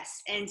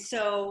 and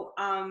so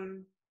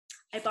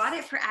I bought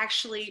it for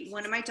actually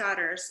one of my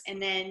daughters,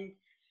 and then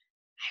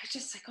I was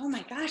just like, oh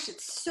my gosh,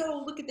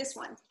 look at this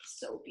one,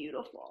 so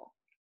beautiful.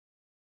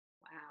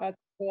 Wow, that's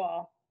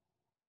cool.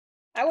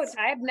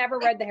 I've never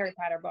read the Harry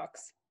Potter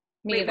books.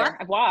 Me either.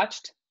 I've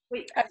watched.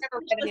 I've never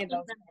read any of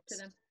those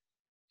books.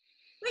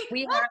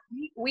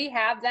 We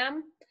have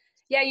them.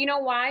 Yeah, you know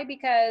why?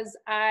 Because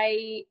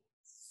I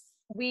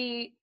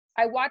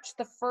watched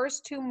the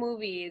first two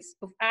movies.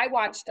 I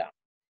watched them.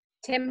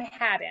 Tim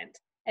hadn't,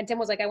 and Tim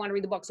was like, I want to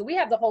read the book. So we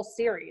have the whole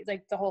series,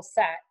 like the whole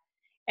set,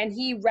 and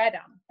he read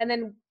them. And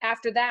then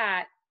after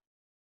that,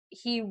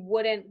 he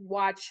wouldn't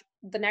watch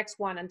the next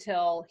one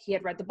until he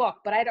had read the book.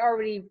 But I'd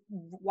already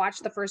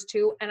watched the first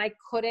two, and I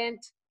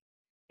couldn't.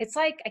 It's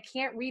like I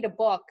can't read a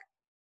book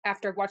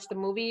after I've watched the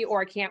movie,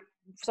 or I can't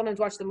sometimes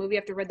watch the movie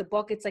after I read the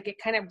book. It's like it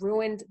kind of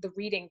ruined the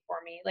reading for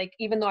me, like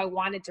even though I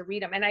wanted to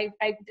read them. And I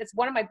it's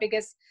one of my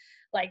biggest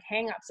like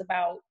hang-ups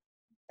about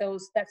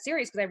that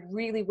series, because I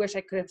really wish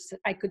I could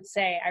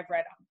say I've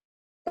read them.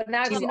 But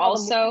now do you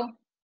also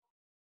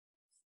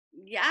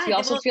you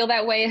also feel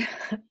that way?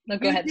 No,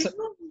 go ahead.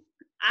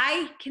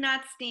 I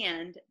cannot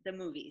stand the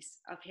movies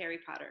of Harry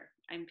Potter.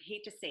 I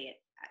hate to say it.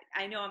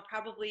 I know I'm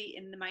probably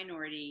in the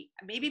minority,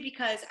 maybe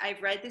because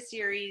I've read the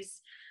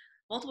series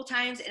multiple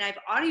times and I've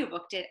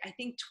audiobooked it, I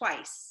think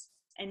twice.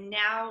 And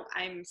now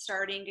I'm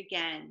starting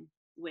again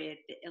with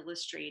the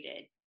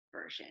illustrated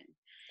version.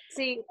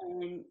 See,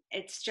 and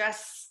it's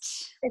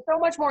so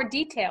much more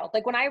detailed.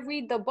 Like when I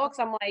read the books,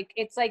 I'm like,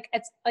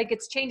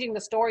 it's changing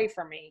the story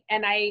for me.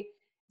 And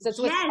that's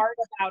what's hard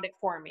about it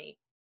for me.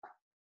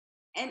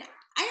 And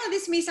I know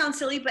this may sound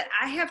silly, but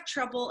I have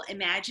trouble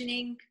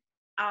imagining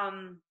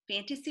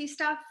fantasy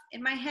stuff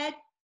in my head.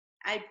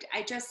 I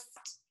just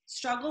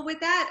struggle with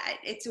that.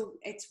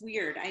 It's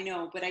weird, I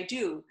know, but I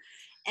do.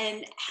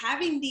 And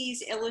having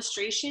these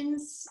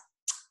illustrations,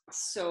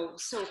 so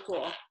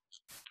cool.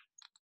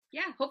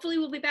 Yeah, hopefully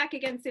we'll be back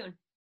again soon.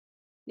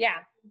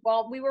 Yeah,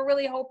 well, we were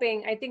really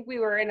hoping, I think we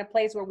were in a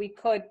place where we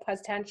could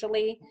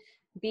potentially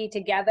be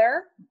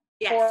together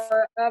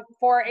for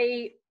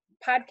a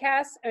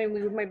podcast. I mean,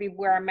 we would maybe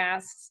wear a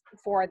mask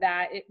for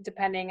that,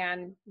 depending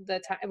on the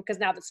time, because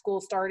now that school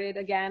started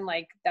again,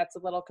 like that's a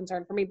little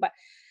concern for me.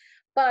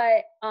 But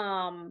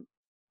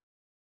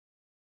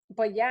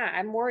yeah,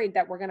 I'm worried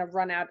that we're gonna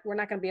run out. We're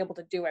not gonna be able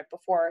to do it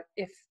before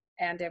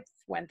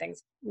when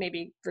things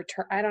maybe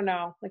return. I don't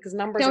know, like because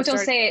numbers. Don't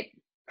say it.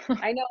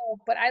 I know,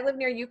 but I live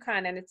near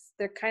UConn, and it's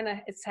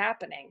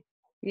happening.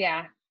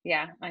 Yeah,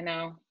 I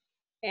know.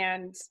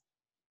 And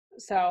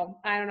so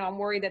I don't know. I'm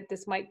worried that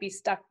this might be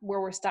stuck where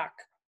we're stuck.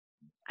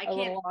 I can't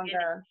little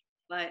longer,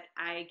 but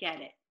I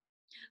get it.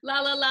 La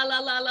la la la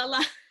la la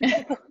la.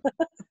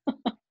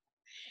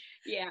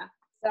 Yeah.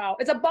 So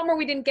it's a bummer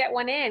we didn't get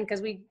one in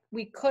because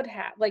we could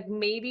have, like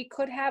maybe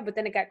could have, but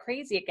then it got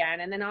crazy again.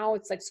 And then now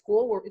it's like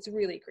school where it's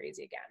really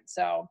crazy again.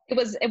 So it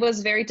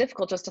was very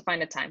difficult just to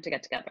find a time to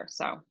get together.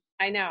 So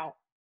I know.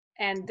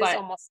 And this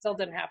almost still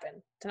didn't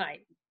happen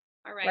tonight.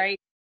 All right. Right?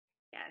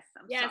 Yes.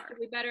 I'm Yes, sorry.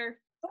 we better.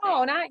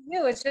 Oh, not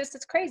you. It's just,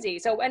 it's crazy.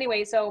 So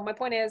anyway, so my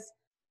point is,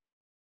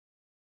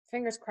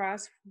 fingers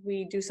crossed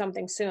we do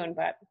something soon,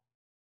 but.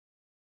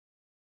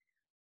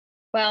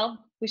 Well,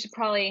 we should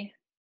probably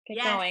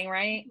get going,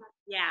 right?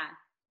 Yeah.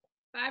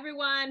 Bye,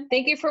 everyone.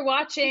 Thank you for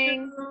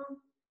watching.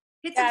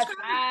 Hit Yes.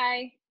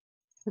 subscribe.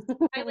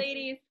 Bye. Bye,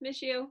 ladies.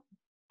 Miss you.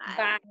 Bye.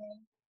 Bye.